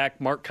came back.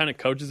 Mark kind of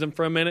coaches him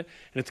for a minute,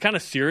 and it's kind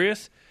of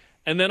serious.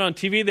 And then on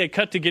TV, they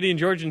cut to Gideon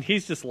George, and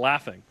he's just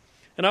laughing.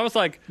 And I was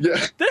like,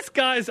 This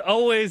guy's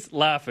always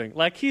laughing.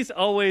 Like, he's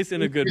always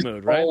in a good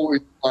mood, right?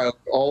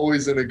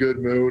 Always in a good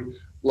mood.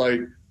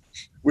 Like,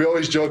 we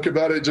always joke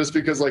about it just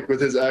because, like, with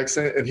his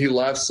accent, and he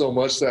laughs so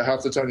much that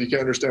half the time you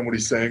can't understand what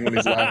he's saying when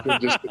he's laughing.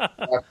 Just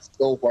laughs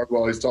so hard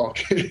while he's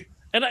talking.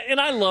 And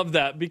I love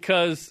that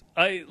because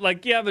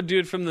you have a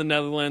dude from the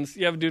Netherlands,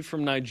 you have a dude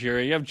from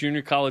Nigeria, you have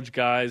junior college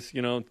guys,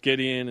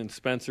 Gideon and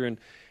Spencer, and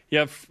you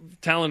have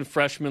talented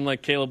freshmen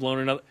like Caleb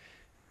Lohner and other.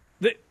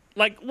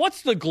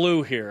 What's the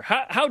glue here?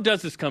 How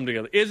does this come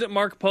together? Is it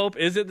Mark Pope?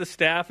 Is it the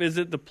staff? Is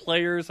it the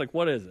players? Like,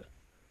 what is it?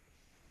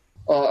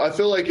 I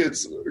feel like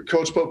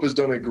Coach Pope has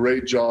done a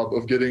great job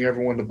of getting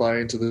everyone to buy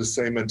into the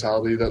same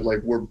mentality that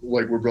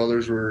we're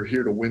brothers. We're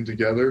here to win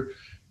together,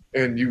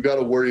 and you got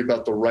to worry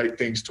about the right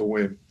things to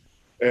win.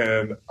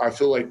 And I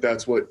feel like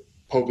that's what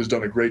Pope has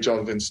done a great job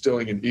of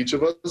instilling in each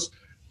of us.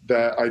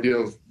 That idea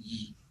of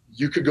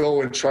you could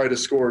go and try to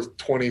score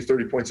 20,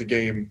 30 points a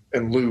game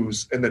and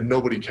lose, and then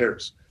nobody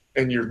cares.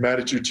 And you're mad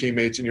at your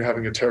teammates and you're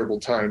having a terrible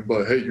time,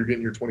 but hey, you're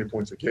getting your 20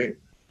 points a game.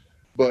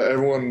 But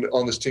everyone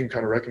on this team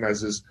kind of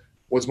recognizes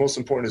what's most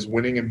important is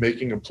winning and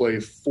making a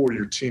play for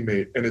your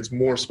teammate. And it's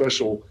more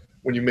special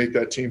when you make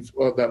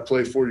that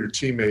play for your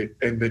teammate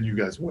and then you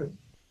guys win.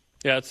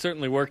 Yeah, it's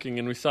certainly working,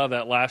 and we saw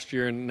that last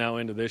year and now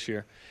into this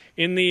year.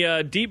 In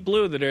the Deep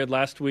Blue that aired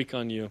last week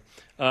on you,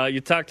 you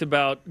talked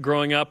about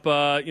growing up, you're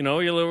a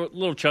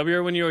little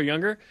chubbier when you were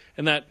younger,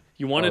 and that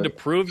you wanted to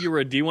prove you were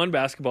a D1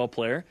 basketball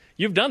player.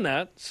 You've done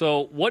that,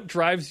 so what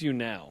drives you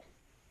now?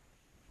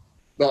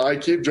 No, I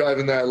keep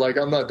driving that. Like,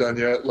 I'm not done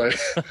yet. Like,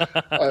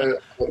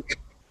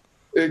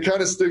 it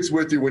kind of sticks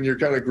with you when you're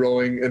kind of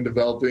growing and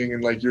developing,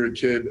 and, like, you're a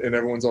kid, and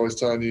everyone's always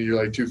telling you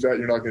you're, like, too fat,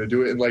 you're not going to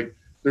do it. And, like,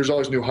 there's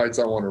always new heights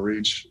I want to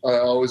reach. I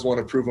always want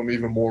to prove them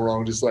even more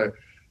wrong, just, like,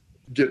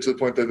 get to the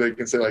point that they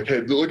can say, like,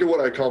 hey, look at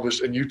what I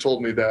accomplished, and you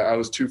told me that I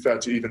was too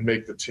fat to even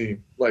make the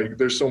team. Like,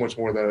 there's so much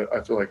more that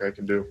I feel like I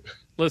can do.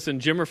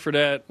 Listen, Jimmer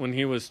Fredette, when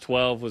he was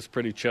 12, was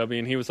pretty chubby,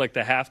 and he was like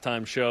the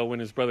halftime show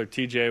when his brother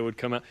TJ would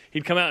come out.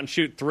 He'd come out and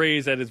shoot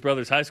threes at his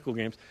brother's high school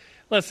games.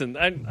 Listen,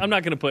 I'm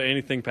not going to put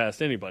anything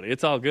past anybody.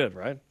 It's all good,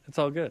 right? It's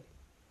all good.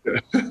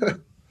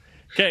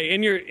 Okay,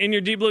 in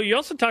your Deep Blue, you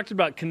also talked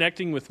about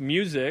connecting with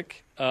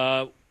music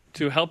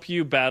to help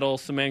you battle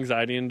some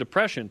anxiety and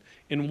depression.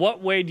 In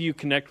what way do you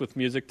connect with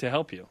music to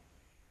help you?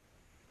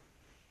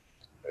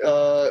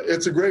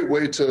 It's a great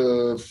way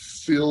to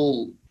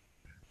feel.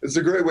 It's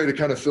a great way to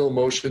kind of feel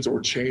emotions or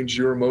change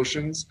your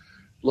emotions.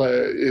 Like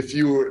if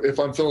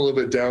I'm feeling a little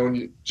bit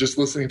down, just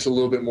listening to a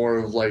little bit more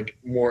of like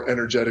more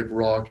energetic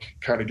rock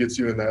kind of gets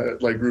you in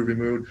that like groovy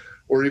mood.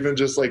 Or even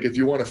just like if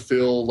you want to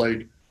feel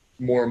like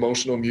more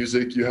emotional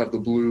music, you have the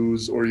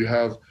blues, or you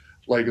have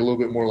like a little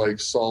bit more like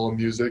solemn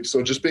music.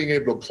 So just being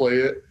able to play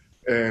it,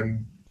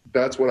 and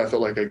that's what I feel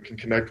like I can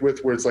connect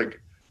with, where it's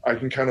like I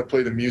can kind of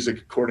play the music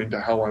according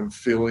to how I'm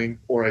feeling,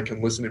 or I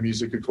can listen to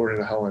music according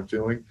to how I'm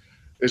feeling.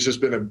 It's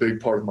just been a big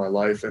part of my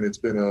life, and it's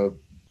been a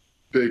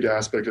big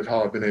aspect of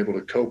how I've been able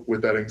to cope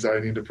with that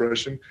anxiety and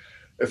depression.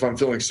 If I'm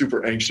feeling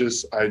super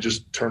anxious, I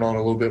just turn on a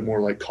little bit more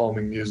like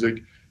calming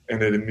music,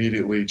 and it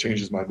immediately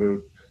changes my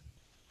mood.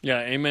 Yeah,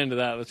 amen to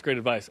that. That's great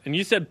advice. And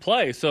you said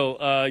play,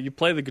 so you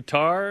play the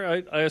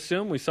guitar, I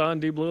assume? We saw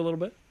in Deep Blue a little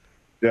bit?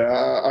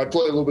 Yeah, I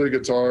play a little bit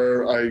of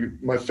guitar.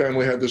 My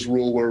family had this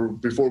rule where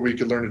before we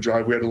could learn to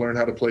drive, we had to learn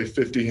how to play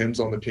 50 hymns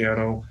on the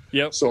piano.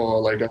 Yep. So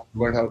like I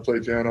learned how to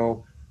play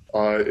piano.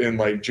 In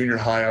like junior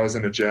high, I was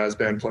in a jazz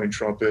band playing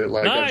trumpet.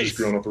 Like nice. I've just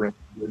grown up around.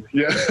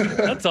 Yeah,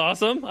 that's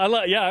awesome.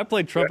 I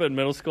played trumpet in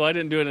middle school. I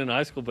didn't do it in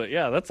high school, but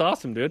yeah, that's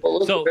awesome, dude. Well,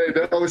 listen, hey,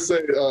 they always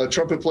say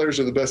trumpet players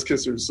are the best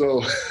kissers.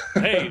 So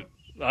hey,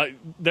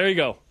 there you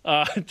go.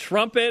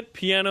 Trumpet,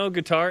 piano,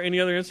 guitar.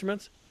 Any other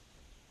instruments?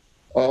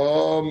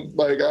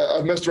 Like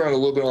I've messed around a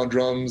little bit on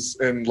drums,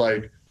 and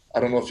like I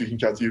don't know if you can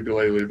count the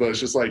ukulele, but it's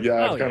just like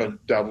I've kind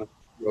of dabbled.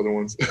 Other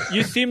ones.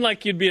 You seem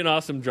like you'd be an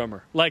awesome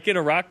drummer. Like in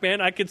a rock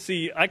band, I could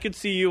see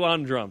you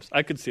on drums.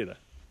 I could see that.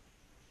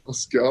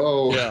 Let's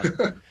go. Yeah.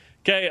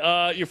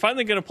 Okay, you're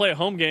finally going to play a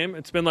home game.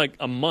 It's been like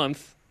a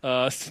month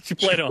since you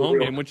played a home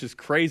game, which is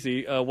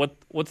crazy.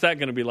 What's that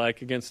going to be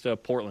like against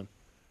Portland?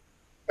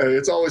 Hey,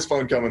 it's always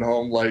fun coming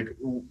home. Like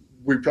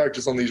we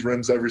practice on these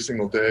rims every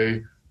single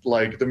day.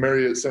 Like the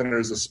Marriott Center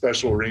is a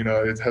special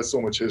arena. It has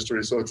so much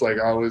history. So it's like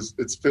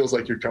it feels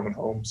like you're coming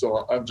home.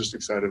 So I'm just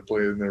excited to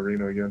play in the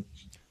arena again.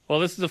 Well,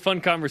 this is a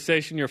fun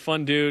conversation. You're a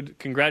fun dude.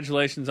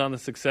 Congratulations on the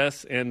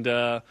success, and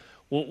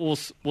we'll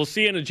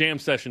see you in a jam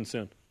session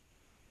soon.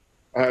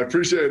 I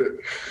appreciate it.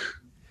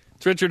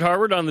 It's Richard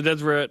Harward on the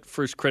Deseret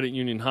First Credit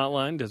Union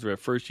Hotline. Deseret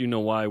First, you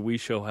know why, we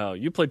show how.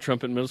 You played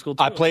trumpet in middle school,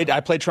 too. I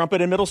played trumpet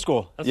in middle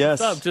school. That's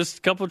yes. what's up. Just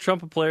a couple of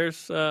trumpet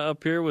players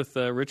up here with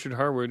Richard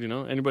Harward.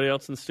 Anybody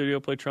else in the studio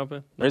play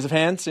trumpet? Raise of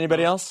hands.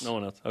 Anybody else? No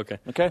one else. Okay.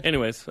 Okay.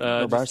 Anyways,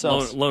 We're by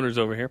ourselves. loners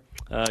over here.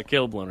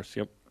 Caleb Loners.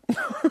 Yep.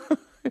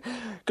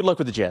 Good luck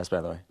with the Jazz, by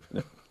the way.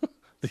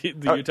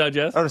 the Utah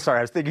Jazz? Oh, sorry.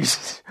 I was thinking you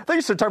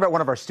started talking about one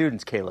of our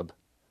students, Caleb.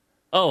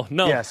 Oh,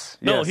 no. Yes.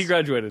 No, yes. He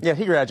graduated. Yeah,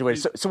 he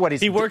graduated. So what?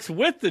 He works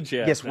with the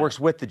Jazz. Yes, now. works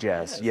with the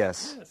Jazz.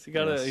 Yes. He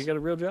got a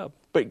real job.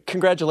 But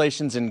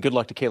congratulations and good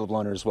luck to Caleb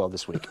Lohner as well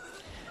this week.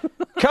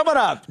 Coming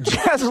up,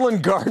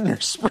 Jaslyn Gardner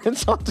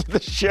sprints onto the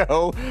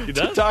show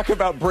to talk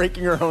about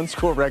breaking her own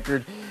school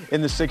record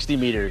in the 60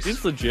 meters.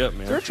 He's legit,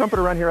 man. Is there a trumpet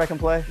around here I can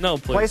play? No,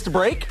 please. Place to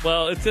break?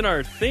 Well, it's in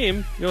our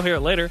theme. You'll hear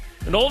it later.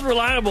 An old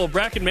reliable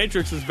Bracket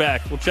Matrix is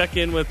back. We'll check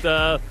in with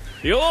the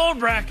old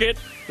bracket.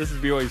 This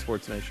is BYU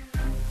Sports Nation.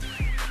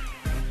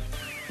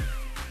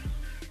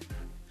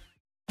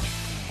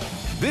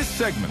 This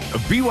segment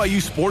of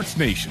BYU Sports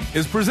Nation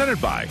is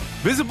presented by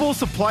Visible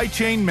Supply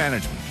Chain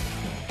Management.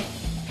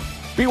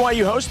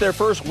 BYU hosts their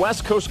first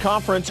West Coast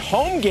Conference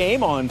home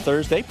game on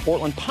Thursday.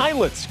 Portland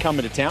Pilots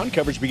coming to town.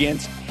 Coverage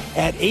begins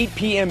at 8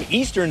 p.m.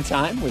 Eastern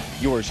Time with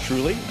yours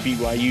truly,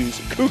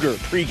 BYU's Cougar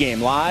pregame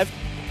live.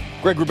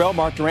 Greg Wrubell,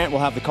 Mark Durant will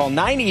have the call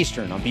 9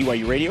 Eastern on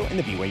BYU Radio and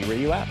the BYU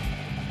Radio app.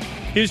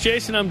 Here's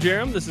Jason. I'm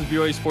Jerem. This is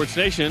BYU Sports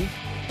Nation.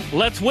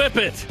 Let's whip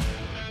it.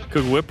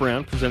 Cougar Whip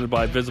Around, presented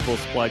by Visible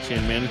Supply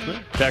Chain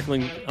Management,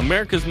 tackling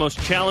America's most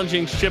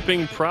challenging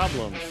shipping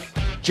problems.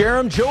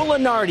 Jerem, Joe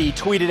Lunardi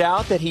tweeted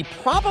out that he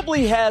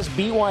probably has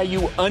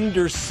BYU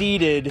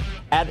underseeded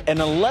at an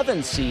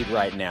 11 seed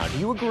right now. Do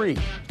you agree?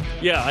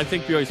 Yeah, I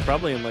think BYU's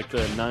probably in like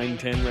the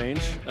 9-10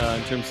 range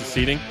in terms of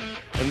seeding.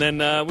 And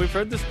then we've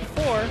heard this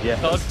before.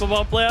 Yes. College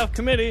Football Playoff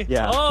Committee.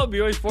 Yeah. Oh,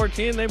 BYU's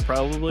 14. They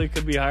probably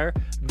could be higher.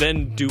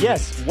 Then do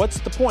Yes. it. What's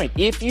the point?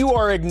 If you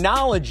are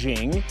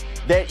acknowledging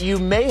that you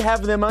may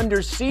have them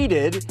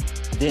underseeded,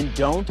 then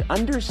don't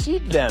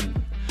underseed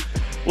them.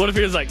 What if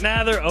he was like,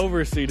 nah, they're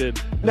overseeded?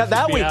 Now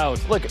that would would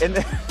out. look, and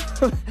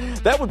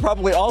that would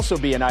probably also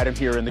be an item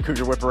here in the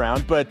Cougar Whip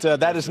Around, but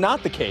that is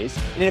not the case.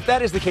 And if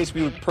that is the case,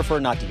 we would prefer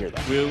not to hear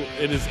that.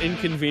 It is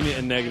inconvenient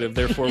and negative,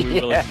 therefore we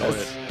will ignore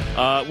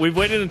it. We've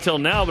waited until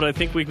now, but I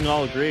think we can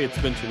all agree it's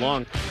been too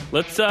long.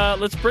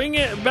 Let's bring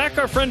it back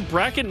our friend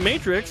Bracket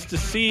Matrix to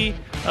see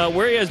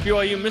where he has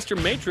BYU.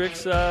 Mr.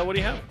 Matrix, what do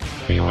you have?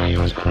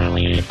 BYU is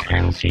currently a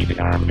 10 seed in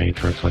our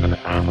matrix with an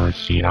average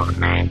seed of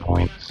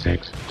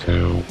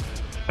 9.62.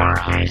 Our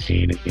high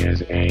seed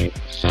is a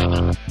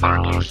 7.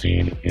 Our low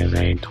seed is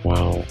a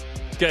 12.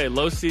 Okay,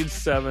 low seed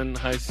 7,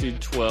 high seed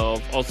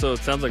 12. Also, it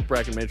sounds like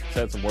Bracket Matrix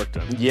had some work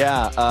done.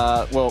 Yeah,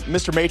 well,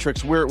 Mr.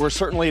 Matrix, we're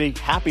certainly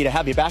happy to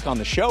have you back on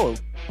the show.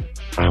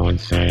 I would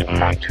say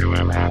I too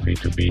am happy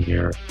to be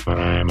here, but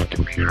I am a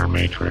computer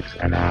matrix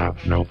and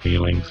have no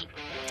feelings.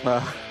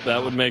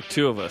 That would make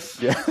two of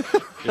us. Yeah.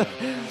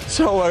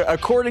 So,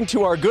 according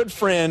to our good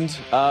friend,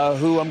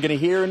 who I'm going to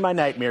hear in my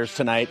nightmares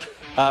tonight,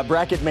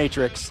 Bracket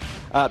Matrix,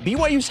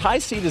 BYU's high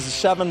seed is a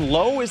 7,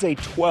 low is a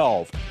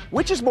 12.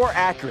 Which is more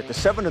accurate, the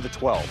 7 or the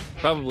 12?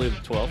 Probably the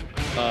 12.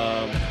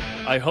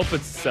 I hope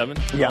it's 7.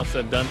 Yeah. All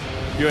said and done.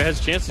 BYU has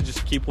a chance to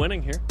just keep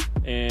winning here,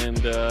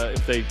 and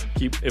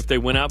if they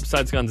win out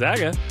besides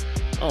Gonzaga,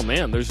 oh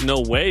man, there's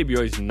no way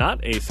BYU's not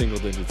a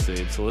single-digit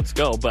seed. So let's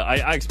go. But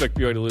I expect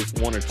BYU to lose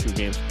 1 or 2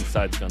 games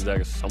besides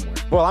Gonzaga somewhere.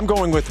 Well, I'm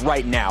going with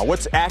right now.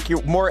 What's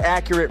more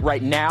accurate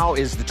right now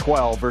is the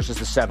 12 versus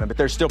the 7, but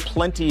there's still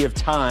plenty of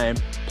time,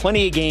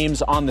 plenty of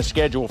games on the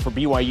schedule for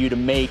BYU to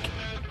make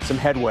some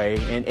headway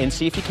and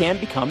see if you can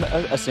become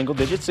a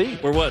single-digit seed.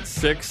 We're,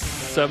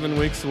 6-7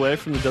 weeks away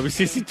from the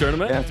WCC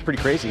tournament? Yeah, that's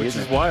pretty crazy, which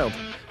isn't is it? wild.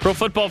 Pro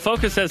Football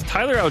Focus has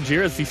Tyler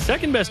Algier as the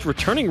second-best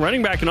returning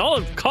running back in all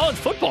of college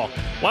football.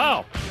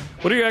 Wow.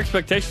 What are your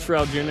expectations for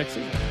Algier next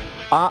season?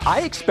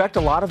 I expect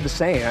a lot of the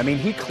same. I mean,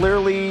 he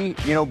clearly,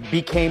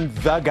 became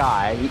the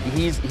guy.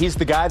 He's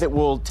the guy that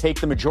will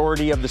take the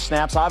majority of the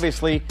snaps.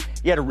 Obviously,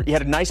 he had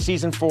a nice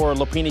season for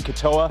Lopini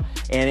Katoa,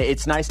 and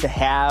it's nice to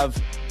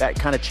have that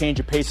kind of change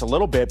of pace a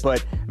little bit.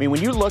 But, I mean,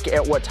 when you look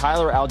at what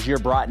Tyler Algier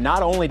brought,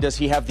 not only does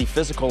he have the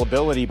physical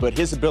ability, but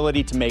his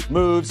ability to make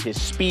moves,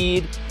 his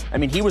speed. I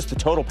mean, he was the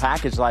total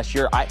package last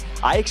year.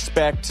 I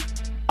expect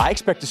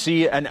to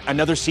see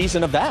another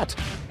season of that.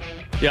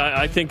 Yeah,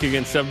 I think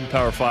against 7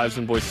 Power 5s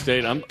in Boise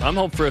State, I'm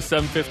hoping for a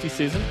 750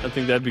 season. I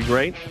think that'd be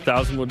great.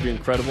 1,000 would be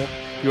incredible.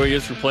 BYU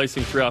is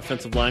replacing 3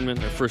 offensive linemen,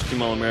 their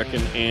first-team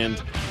All-American, and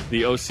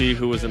the OC,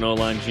 who was an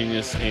O-line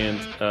genius, and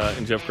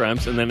Jeff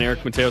Grimes, and then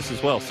Eric Mateos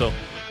as well. So,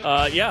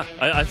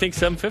 I think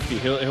 750.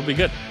 He'll be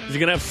good. Is he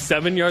going to have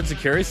 7 yards of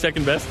carry,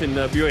 second best in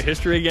BYU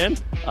history again?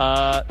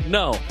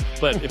 No.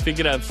 But if he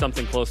could have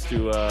something close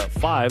to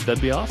 5,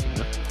 that'd be awesome.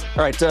 Yeah?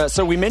 All right,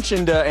 so we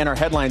mentioned in our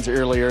headlines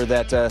earlier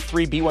that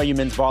 3 BYU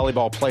men's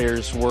volleyball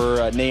players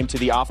were named to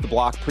the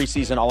off-the-block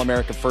preseason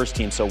All-America first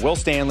team. So Will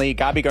Stanley,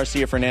 Gabi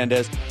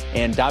Garcia-Fernandez,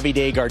 and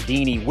Davide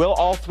Gardini. Will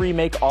all 3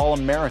 make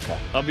All-America?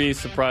 I'll be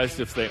surprised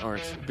if they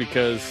aren't,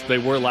 because they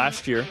were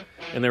last year.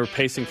 and they were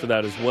pacing for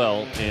that as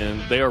well,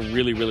 and they are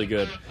really, really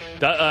good.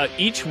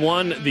 Each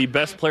won the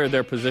best player of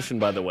their position,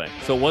 by the way.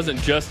 So it wasn't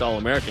just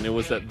All-American. It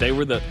was that they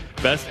were the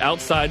best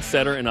outside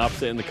setter and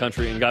opposite in the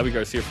country, and Gabi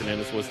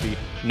Garcia-Fernandez was the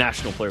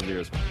National Player of the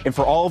Year as well. And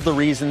for all of the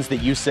reasons that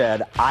you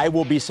said, I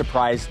will be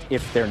surprised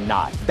if they're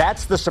not.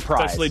 That's the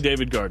surprise. Especially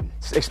David Garden.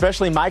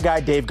 Especially my guy,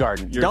 Dave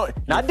Garden.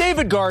 Not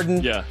David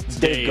Garden. Yeah. It's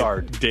Dave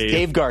Garden.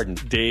 Dave Garden.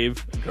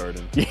 Dave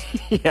Garden.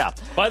 Yeah.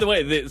 By the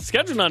way, the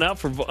schedule's not out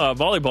for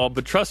volleyball,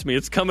 but trust me,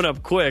 it's coming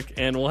up quick,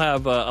 and we'll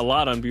have a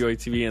lot on BYU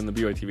TV and the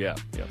BYU TV app.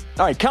 Yeah.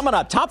 All right, coming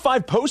up, top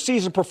 5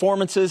 postseason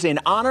performances in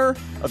honor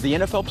of the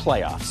NFL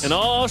playoffs. And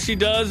all she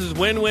does is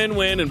win, win,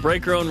 win, and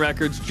break her own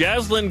records.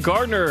 Jaslyn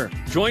Gardner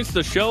joins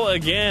the show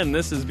again.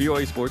 This is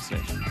BYU Sports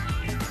Nation.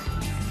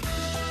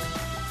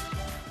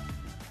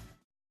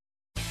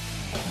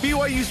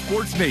 BYU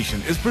Sports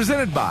Nation is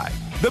presented by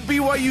The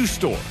BYU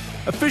Store,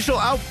 official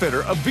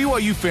outfitter of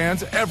BYU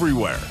fans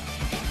everywhere.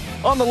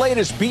 On the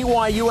latest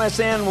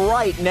BYUSN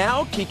right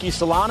now, Kiki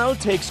Solano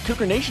takes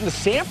Cougar Nation to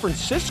San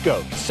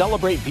Francisco to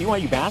celebrate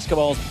BYU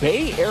basketball's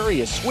Bay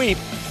Area sweep.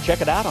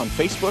 Check it out on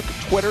Facebook,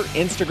 Twitter,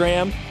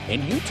 Instagram,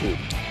 and YouTube.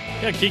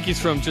 Yeah, Kiki's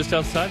from just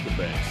outside the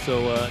Bay, so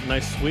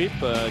nice sweep.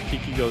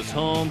 Kiki goes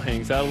home,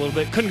 hangs out a little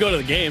bit. Couldn't go to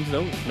the games.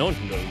 No one can go to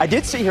the games. I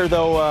did see her,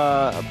 though,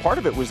 part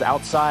of it was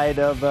outside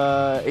of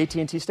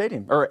AT&T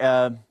Stadium.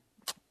 Or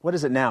what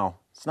is it now?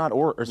 It's not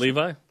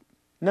Levi?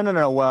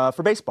 No,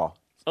 for baseball.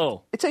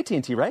 Oh. It's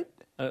AT&T, right?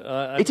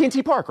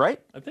 AT&T Park, right?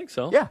 I think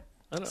so. Yeah.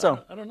 I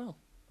don't know.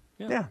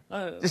 Yeah.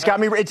 It just got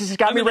me ready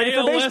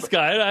for baseball.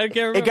 Guy. I can't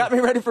remember. It got me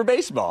ready for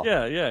baseball.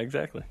 Yeah,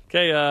 exactly.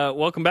 Okay,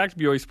 welcome back to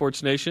BYU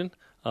Sports Nation,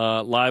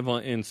 live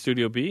in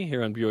Studio B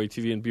here on BYU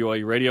TV and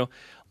BYU Radio.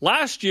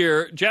 Last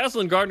year,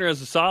 Jaslyn Gardner,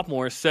 as a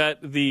sophomore, set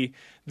the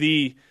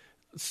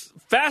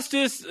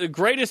fastest,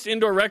 greatest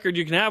indoor record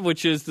you can have,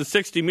 which is the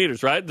 60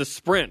 meters, right? The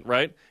sprint,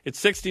 right? It's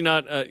 60,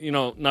 not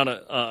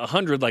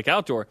 100 like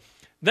outdoor.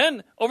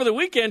 Then, over the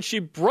weekend, she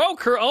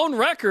broke her own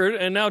record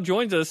and now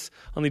joins us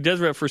on the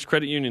Deseret First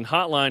Credit Union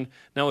hotline,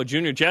 now a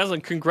junior.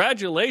 Jaslyn,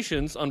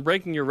 congratulations on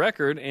breaking your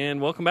record, and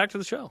welcome back to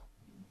the show.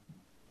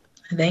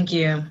 Thank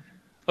you.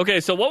 Okay,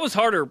 so what was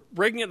harder,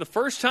 breaking it the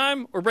first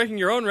time or breaking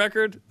your own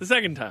record the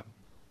second time?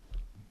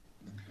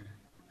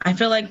 I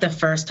feel like the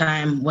first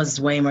time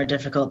was way more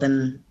difficult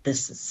than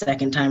this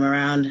second time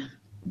around.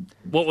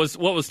 What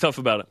was tough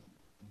about it?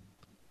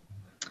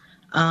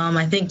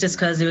 I think just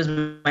because it was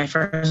my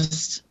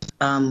first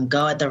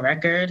go at the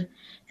record,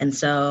 and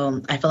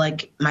so I feel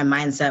like my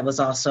mindset was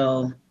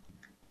also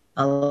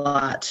a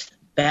lot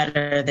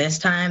better this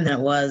time than it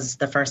was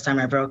the first time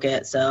I broke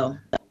it. So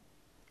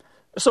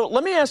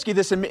let me ask you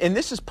this, and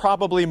this is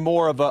probably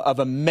more of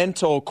a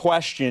mental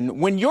question.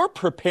 When you're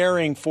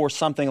preparing for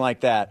something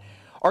like that,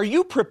 are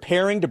you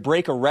preparing to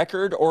break a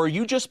record, or are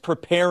you just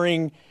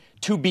preparing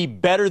to be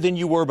better than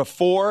you were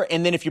before,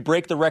 and then if you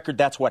break the record,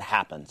 that's what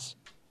happens?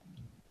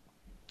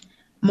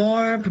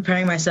 More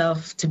preparing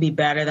myself to be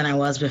better than I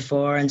was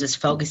before and just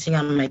focusing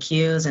on my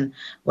cues and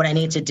what I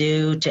need to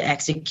do to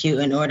execute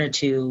in order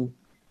to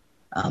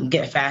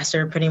get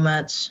faster, pretty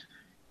much.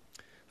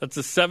 That's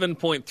a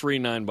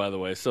 7.39, by the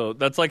way. So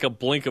that's like a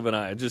blink of an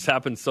eye. It just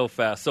happens so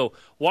fast. So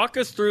walk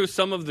us through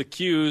some of the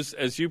cues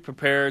as you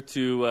prepare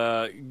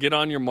to get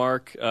on your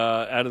mark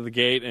out of the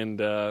gate and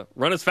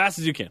run as fast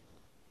as you can.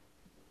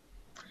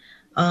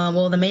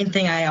 Well, the main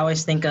thing I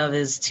always think of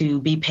is to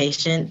be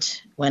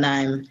patient when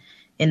I'm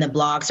in the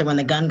blocks or when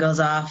the gun goes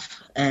off.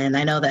 And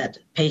I know that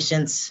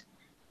patience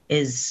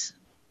is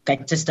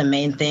like just the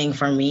main thing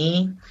for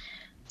me.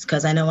 It's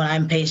because I know when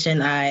I'm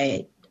patient,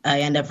 I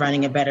end up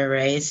running a better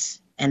race,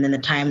 and then the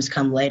times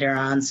come later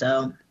on.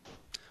 So,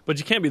 but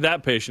you can't be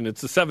that patient.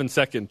 It's a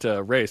 7-second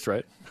race,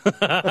 right?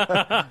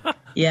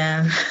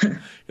 Yeah. You're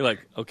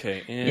like,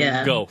 okay,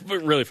 and go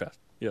really fast.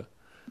 Yeah.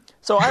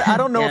 So I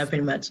don't know. Yeah,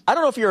 pretty much. I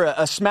don't know if you're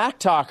a smack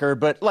talker,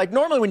 but like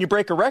normally when you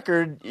break a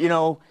record,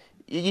 you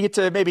get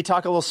to maybe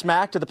talk a little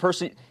smack to the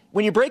person.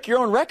 When you break your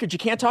own record, you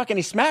can't talk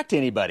any smack to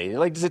anybody.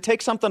 Like, does it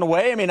take something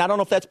away? I mean, I don't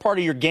know if that's part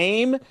of your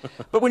game,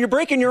 but when you're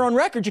breaking your own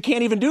record, you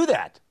can't even do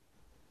that.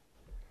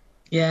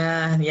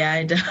 Yeah,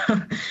 I do.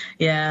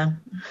 Yeah.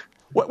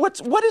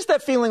 What is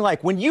that feeling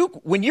like when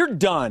you're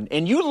done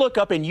and you look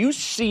up and you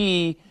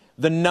see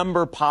the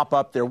number pop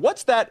up there?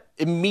 What's that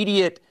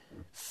immediate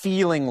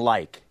feeling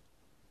like?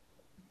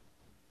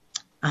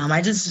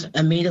 I just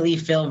immediately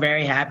feel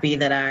very happy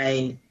that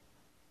I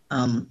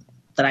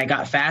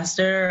got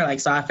faster, like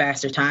saw a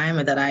faster time,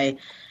 and that I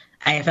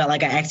felt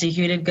like I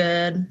executed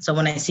good. So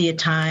when I see a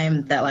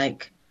time that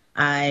like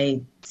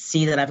I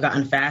see that I've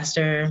gotten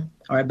faster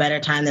or a better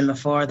time than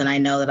before, then I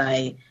know that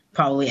I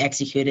probably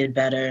executed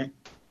better.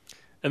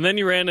 And then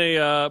you ran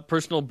a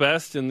personal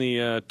best in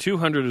the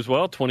 200 as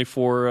well,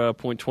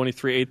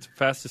 24.23, eighth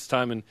fastest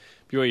time in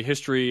BYU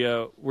history.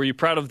 Were you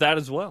proud of that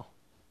as well?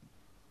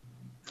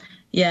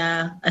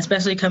 Yeah,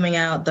 especially coming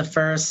out the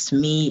first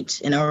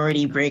meet and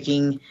already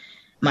breaking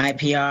my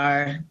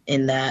PR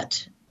in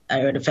that,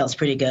 it felt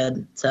pretty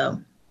good.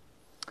 So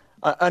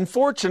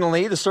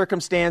Unfortunately, the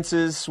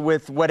circumstances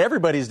with what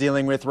everybody's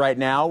dealing with right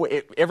now,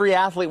 every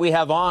athlete we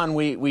have on,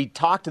 we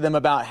talk to them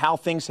about how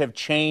things have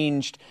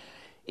changed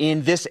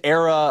in this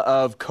era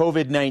of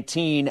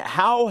COVID-19.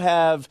 How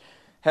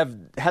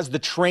has the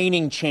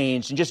training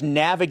changed and just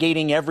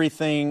navigating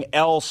everything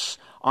else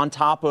on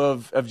top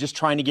of just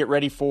trying to get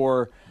ready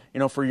for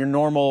your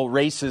normal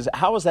races?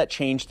 How has that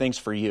changed things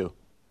for you?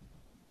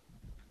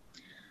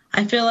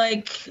 I feel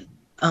like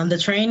the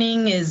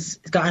training has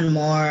gotten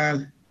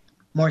more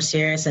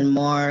serious and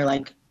more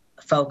like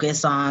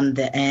focus on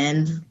the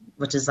end,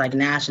 which is like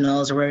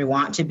nationals or where we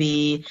want to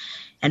be.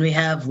 And we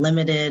have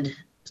limited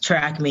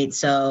track meets.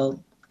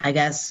 So I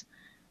guess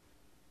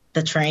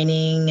the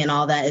training and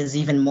all that is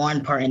even more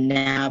important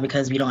now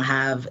because we don't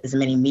have as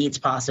many meets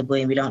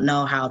possibly, and we don't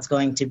know how it's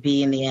going to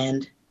be in the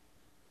end.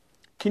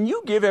 Can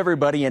you give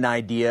everybody an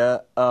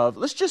idea of,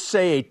 let's just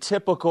say a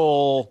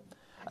typical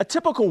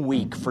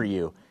week for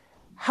you?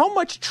 How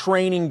much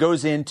training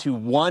goes into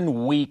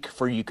 1 week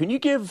for you? Can you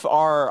give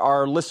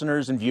our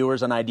listeners and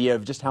viewers an idea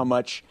of just how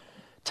much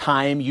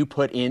time you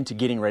put into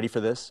getting ready for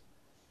this?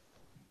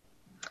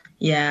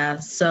 Yeah,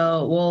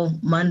 so,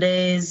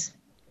 Mondays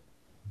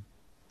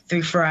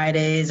through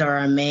Fridays are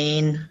our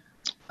main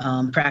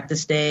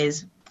practice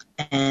days,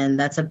 and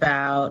that's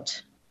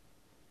about,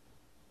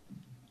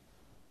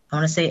 I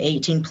want to say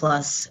 18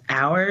 plus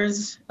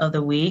hours of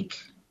the week.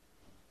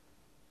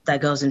 That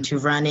goes into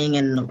running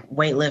and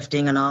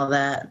weightlifting and all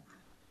that.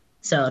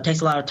 So it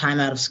takes a lot of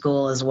time out of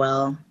school as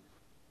well.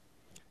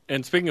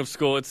 And speaking of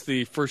school, it's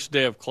the first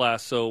day of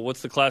class. So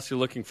what's the class you're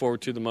looking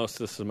forward to the most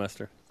this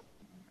semester?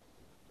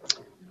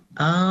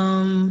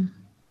 Right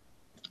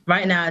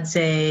now I'd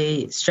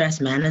say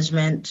stress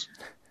management.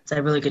 It's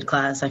a really good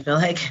class, I feel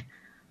like.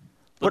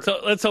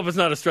 Let's hope it's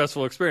not a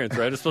stressful experience,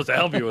 right? It's supposed to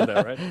help you with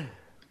that, right?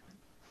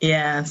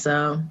 Yeah,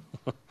 so.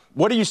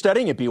 What are you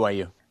studying at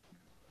BYU?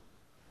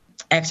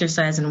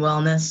 Exercise and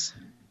wellness.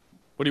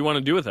 What do you want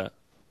to do with that?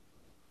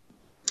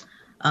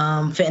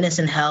 Fitness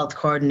and health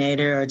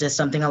coordinator, or just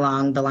something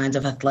along the lines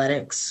of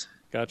athletics.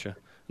 Gotcha.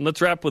 And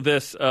let's wrap with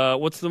this.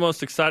 What's the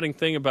most exciting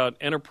thing about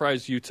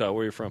Enterprise, Utah?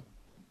 Where are you from?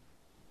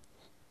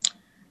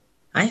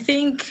 I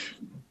think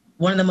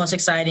one of the most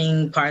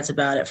exciting parts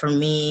about it for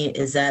me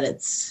is that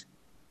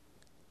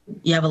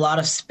you have a lot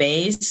of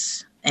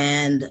space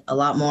and a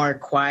lot more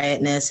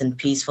quietness and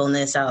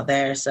peacefulness out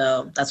there.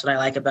 So that's what I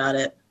like about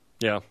it.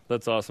 Yeah,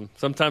 that's awesome.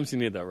 Sometimes you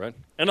need that, right?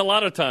 And a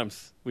lot of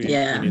times we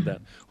need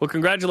that. Well,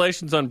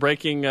 congratulations on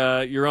breaking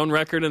your own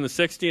record in the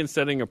 60 and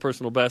setting a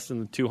personal best in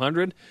the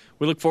 200.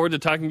 We look forward to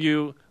talking to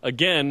you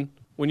again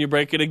when you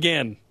break it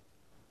again.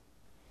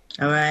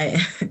 All right.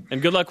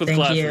 And good luck with Thank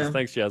classes. You.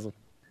 Thanks, Jaslyn.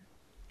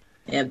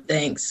 Yeah,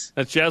 thanks.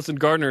 That's Jaslyn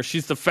Gardner.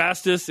 She's the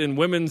fastest in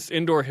women's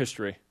indoor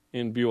history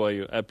at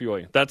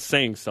BYU. That's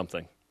saying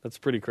something. That's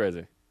pretty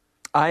crazy.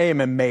 I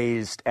am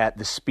amazed at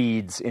the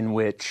speeds in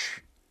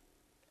which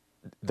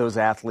those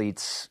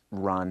athletes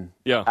run.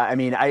 Yeah. I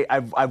mean,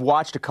 I've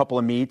watched a couple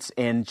of meets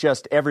and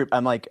just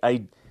I'm like,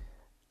 I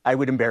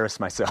would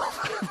embarrass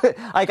myself.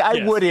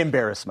 I would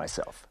embarrass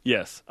myself.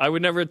 Yes. I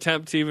would never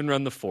attempt to even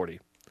run the 40.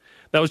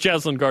 That was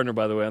Jaslyn Gardner,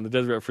 by the way, on the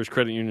Deseret First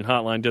Credit Union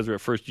Hotline. Deseret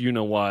First, you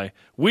know why.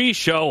 We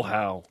show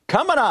how.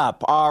 Coming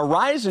up, our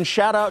rise and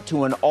shout out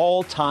to an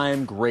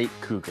all-time great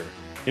Cougar.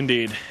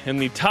 Indeed.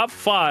 And the Top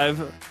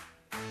 5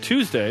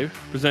 Tuesday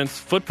presents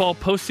football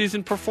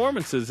postseason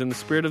performances in the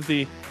spirit of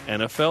the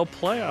NFL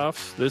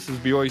playoffs. This is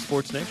BYU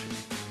Sports Nation.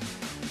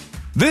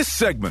 This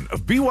segment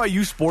of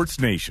BYU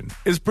Sports Nation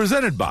is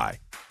presented by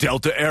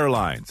Delta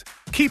Airlines.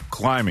 Keep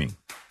climbing.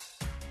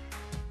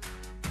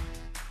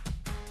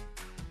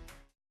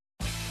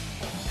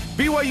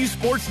 BYU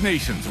Sports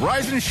Nation's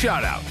Rise and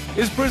Shoutout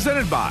is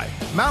presented by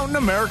Mountain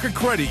America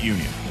Credit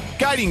Union,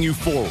 guiding you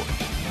forward.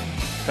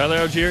 Tyler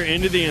Algier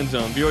into the end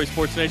zone. BYU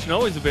Sports Nation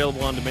always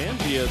available on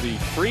demand via the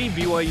free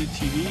BYU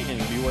TV and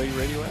BYU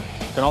radio app.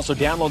 You can also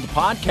download the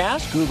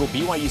podcast, Google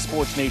BYU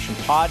Sports Nation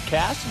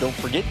podcast. Don't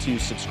forget to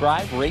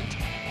subscribe, rate,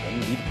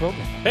 and read the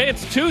program. Hey,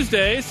 it's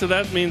Tuesday, so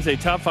that means a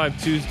Top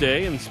 5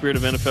 Tuesday. In the spirit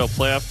of NFL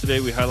playoffs today,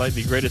 we highlight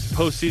the greatest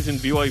postseason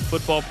BYU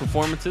football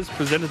performances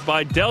presented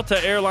by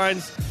Delta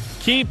Airlines.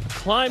 Keep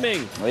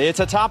climbing.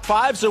 It's a top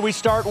 5, so we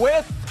start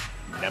with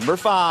number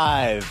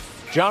 5.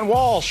 John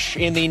Walsh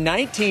in the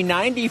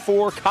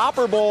 1994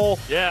 Copper Bowl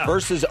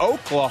versus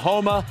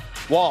Oklahoma.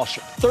 Walsh,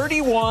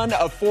 31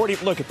 of 40.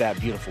 Look at that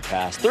beautiful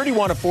pass.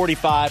 31 of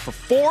 45 for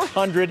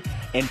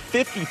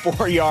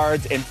 454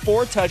 yards and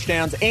 4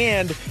 touchdowns,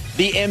 and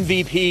the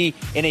MVP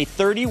in a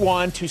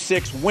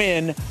 31-6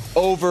 win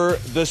over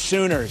the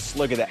Sooners.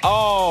 Look at that.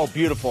 Oh,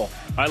 beautiful.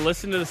 I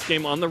listened to this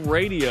game on the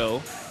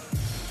radio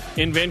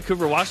in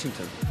Vancouver,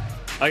 Washington.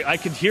 I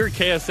could hear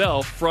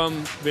KSL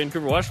from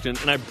Vancouver, Washington,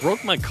 and I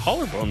broke my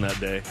collarbone that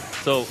day.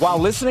 So while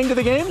listening to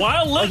the game?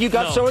 You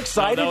got so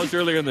excited? No, that was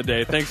earlier in the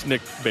day. Thanks,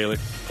 Nick Bailey.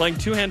 Playing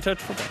two-hand touch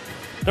football.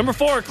 Number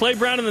 4, Clay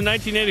Brown in the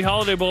 1980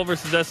 Holiday Bowl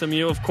versus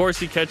SMU. Of course,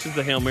 he catches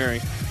the Hail Mary.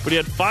 But he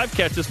had 5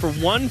 catches for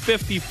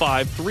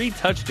 155, 3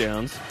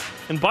 touchdowns.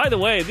 And by the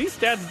way, these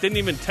stats didn't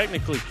even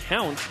technically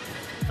count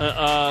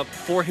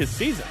for his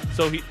season.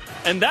 So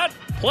And that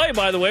play,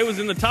 by the way, was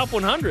in the top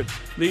 100.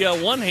 The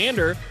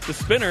one-hander, the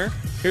spinner,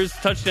 here's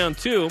touchdown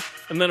 2.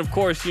 And then, of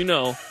course,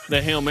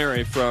 the Hail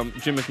Mary from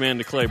Jim McMahon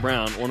to Clay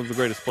Brown, one of the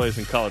greatest plays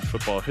in college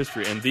football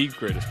history and the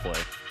greatest play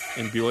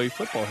in BYU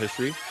football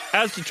history,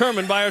 as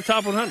determined by our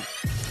top 100.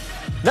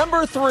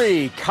 Number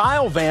 3,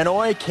 Kyle Van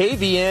Noy,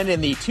 KVN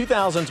in the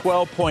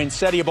 2012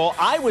 Poinsettia Bowl.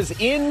 I was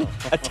in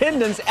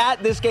attendance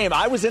at this game.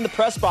 I was in the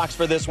press box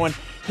for this one.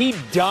 He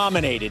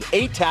dominated.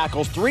 8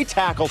 tackles, 3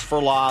 tackles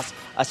for loss,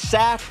 a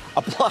sack,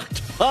 a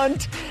blocked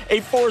punt, a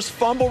forced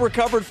fumble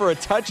recovered for a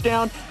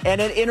touchdown, and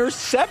an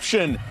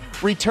interception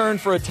returned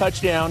for a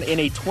touchdown in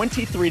a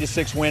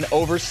 23-6 win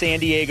over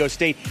San Diego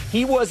State.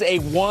 He was a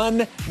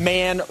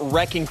one-man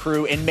wrecking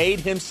crew and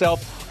made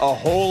himself a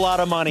whole lot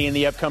of money in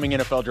the upcoming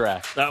NFL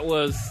draft. That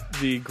was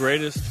the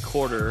greatest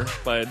quarter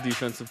by a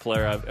defensive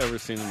player I've ever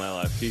seen in my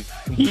life. He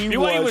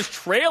was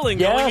trailing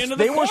going into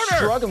the quarter. They were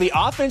struggling. The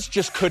offense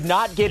just could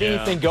not get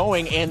anything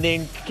going, and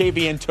then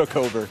KVN took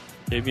over.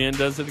 KVN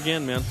does it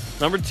again, man.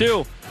 Number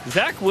 2,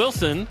 Zach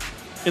Wilson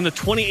in the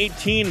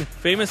 2018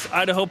 famous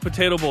Idaho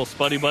Potato Bowl.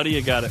 Spuddy Buddy,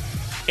 you got it.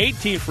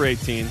 18 for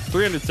 18,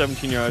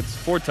 317 yards,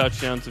 4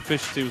 touchdowns.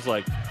 Efficiency was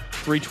like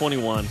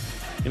 321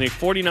 in a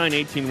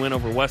 49-18 win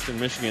over Western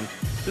Michigan.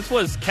 This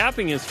was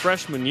capping his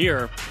freshman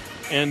year,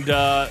 and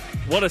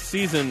what a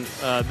season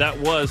that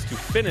was to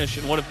finish.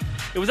 And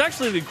it was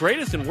actually the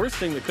greatest and worst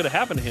thing that could have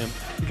happened to him,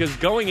 because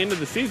going into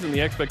the season,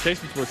 the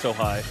expectations were so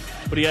high.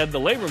 But he had the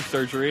labrum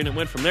surgery, and it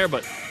went from there.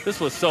 But this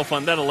was so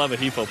fun. That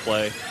Aleva-Hifo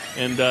play.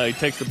 And he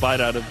takes a bite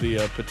out of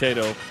the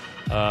potato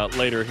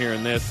later here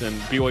in this. And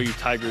BYU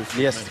Tigers.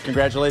 Yes,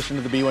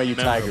 congratulations to the BYU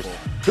Tigers.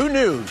 Who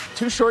knew?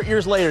 2 short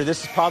years later,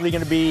 this is probably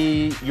going to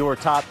be your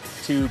top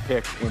 2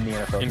 pick in the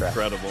NFL draft.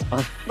 Incredible.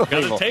 Got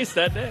a taste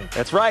that day.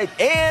 That's right.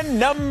 And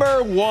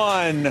number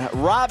 1,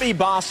 Robbie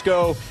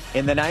Bosco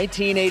in the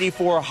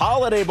 1984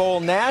 Holiday Bowl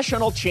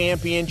National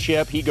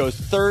Championship. He goes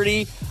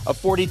 30 of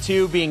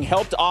 42, being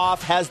helped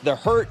off, has the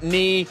hurt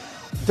knee,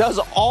 does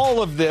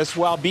all of this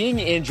while being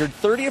injured.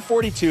 30 of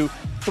 42,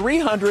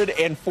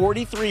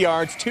 343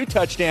 yards, 2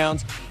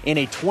 touchdowns in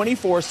a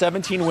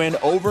 24-17 win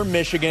over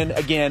Michigan.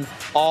 Again,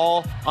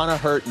 all on a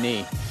hurt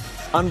knee.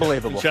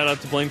 Unbelievable. And shout out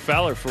to Blaine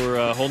Fowler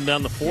for holding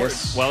down the fort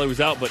while he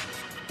was out. But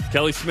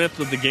Kelly Smith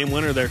with the game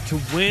winner there to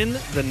win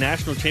the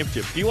national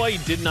championship.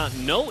 BYU did not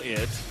know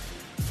it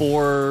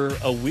for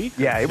a week.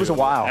 Yeah, it was a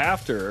while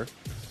after.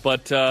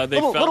 But they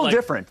felt little like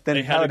different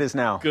than how it is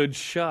now. Good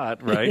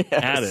shot, right?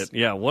 Yes. At it.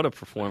 Yeah, what a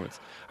performance.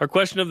 Our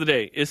question of the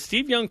day, is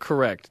Steve Young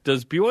correct?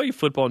 Does BYU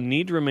football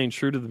need to remain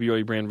true to the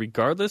BYU brand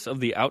regardless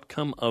of the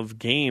outcome of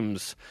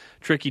games?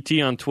 Tricky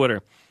T on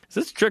Twitter. Is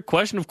this a trick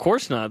question? Of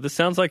course not. This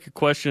sounds like a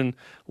question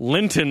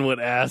Linton would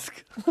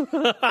ask.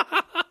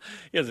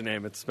 He has a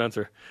name. It's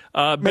Spencer.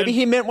 Maybe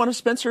he meant one of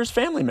Spencer's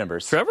family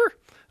members. Trevor?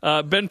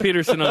 Ben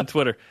Peterson on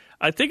Twitter.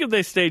 I think if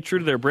they stay true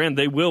to their brand,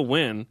 they will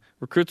win.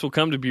 Recruits will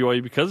come to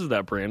BYU because of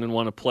that brand and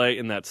want to play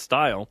in that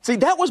style. See,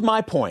 that was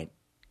my point.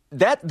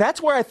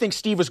 That's where I think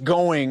Steve was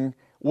going,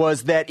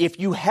 was that if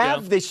you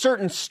have the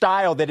certain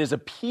style that is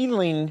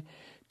appealing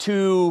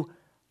to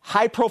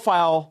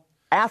high-profile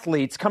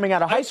athletes coming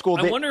out of high school.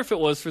 I wonder if it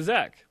was for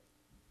Zach.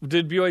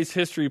 Did BYU's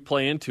history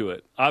play into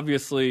it?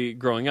 Obviously,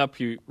 growing up,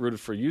 he rooted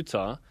for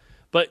Utah.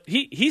 But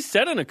he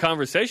said in a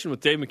conversation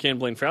with Dave McCann,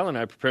 Blaine Fowler, and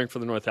I preparing for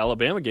the North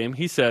Alabama game,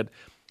 he said,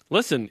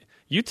 listen,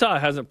 Utah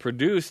hasn't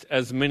produced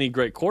as many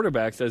great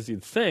quarterbacks as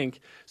you'd think,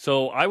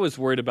 so I was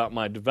worried about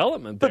my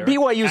development there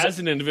as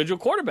an individual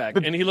quarterback.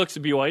 And he looks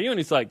at BYU and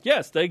he's like,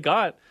 yes, they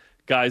got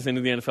guys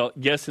into the NFL,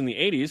 yes, in the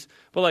 80s,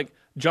 but like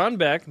John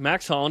Beck,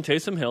 Max Hall, and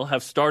Taysom Hill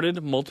have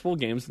started multiple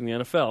games in the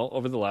NFL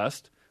over the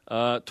last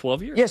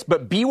 12 years. Yes,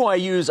 but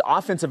BYU's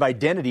offensive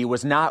identity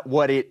was not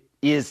what it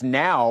is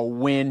now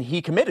when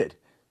he committed.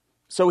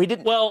 So he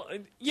didn't. Well,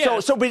 yeah.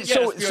 So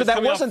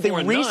that wasn't the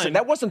recent.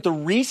 That wasn't the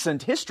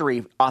recent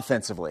history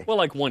offensively. Well,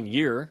 like 1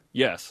 year,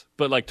 yes,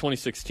 but like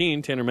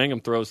 2016, Tanner Mangum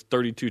throws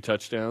 32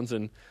 touchdowns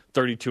and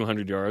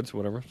 3,200 yards,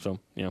 whatever. So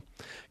yeah.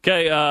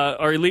 Okay,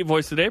 our elite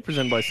voice today,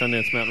 presented by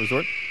Sundance Mountain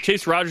Resort.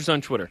 Chase Rogers on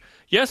Twitter.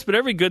 Yes, but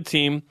every good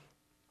team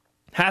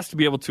has to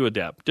be able to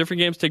adapt. Different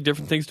games take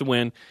different things to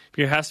win.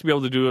 He has to be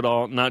able to do it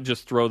all, not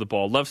just throw the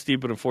ball. Love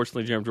Steve, but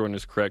unfortunately, Jeremy Jordan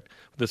is correct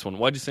with this one.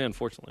 Why'd you say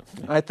unfortunately?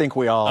 I think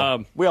we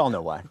all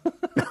know why.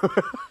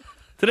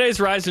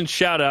 Today's Rise and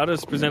Shout Out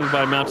is presented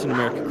by Mountain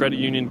America Credit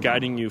Union,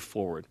 guiding you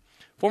forward.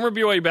 Former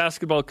BYU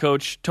basketball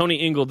coach Tony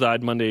Ingle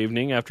died Monday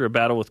evening after a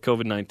battle with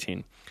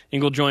COVID-19.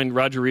 Ingle joined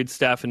Roger Reed's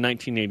staff in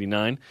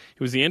 1989.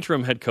 He was the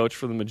interim head coach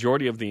for the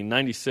majority of the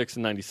 96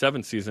 and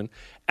 97 season.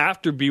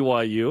 After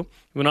BYU,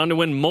 he went on to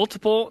win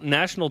multiple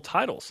national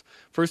titles.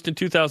 First in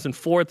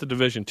 2004 at the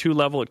Division II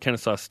level at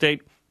Kennesaw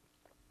State,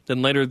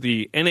 then later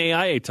the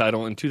NAIA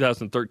title in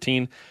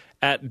 2013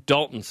 at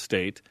Dalton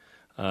State.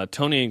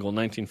 Tony Ingle,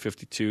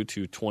 1952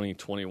 to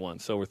 2021.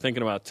 So we're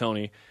thinking about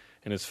Tony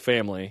and his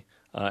family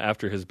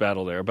after his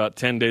battle there.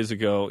 About 11 days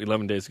ago,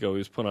 he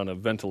was put on a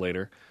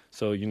ventilator.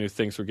 So you knew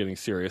things were getting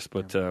serious.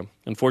 But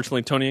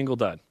unfortunately, Tony Ingle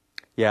died.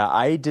 Yeah,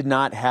 I did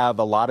not have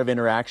a lot of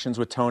interactions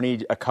with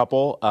Tony, a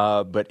couple,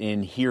 but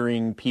in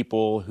hearing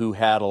people who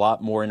had a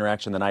lot more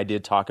interaction than I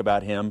did talk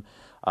about him,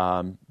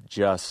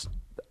 just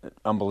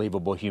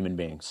unbelievable human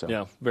being. So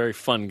yeah, very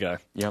fun guy.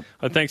 Yep.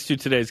 Thanks to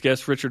today's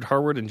guests, Richard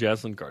Harward and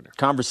Jaslyn Gardner.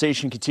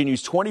 Conversation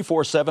continues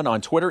 24/7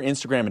 on Twitter,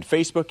 Instagram, and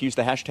Facebook. Use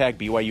the hashtag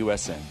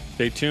BYUSN.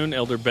 Stay tuned.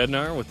 Elder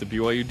Bednar with the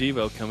BYU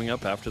Devo coming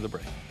up after the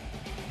break.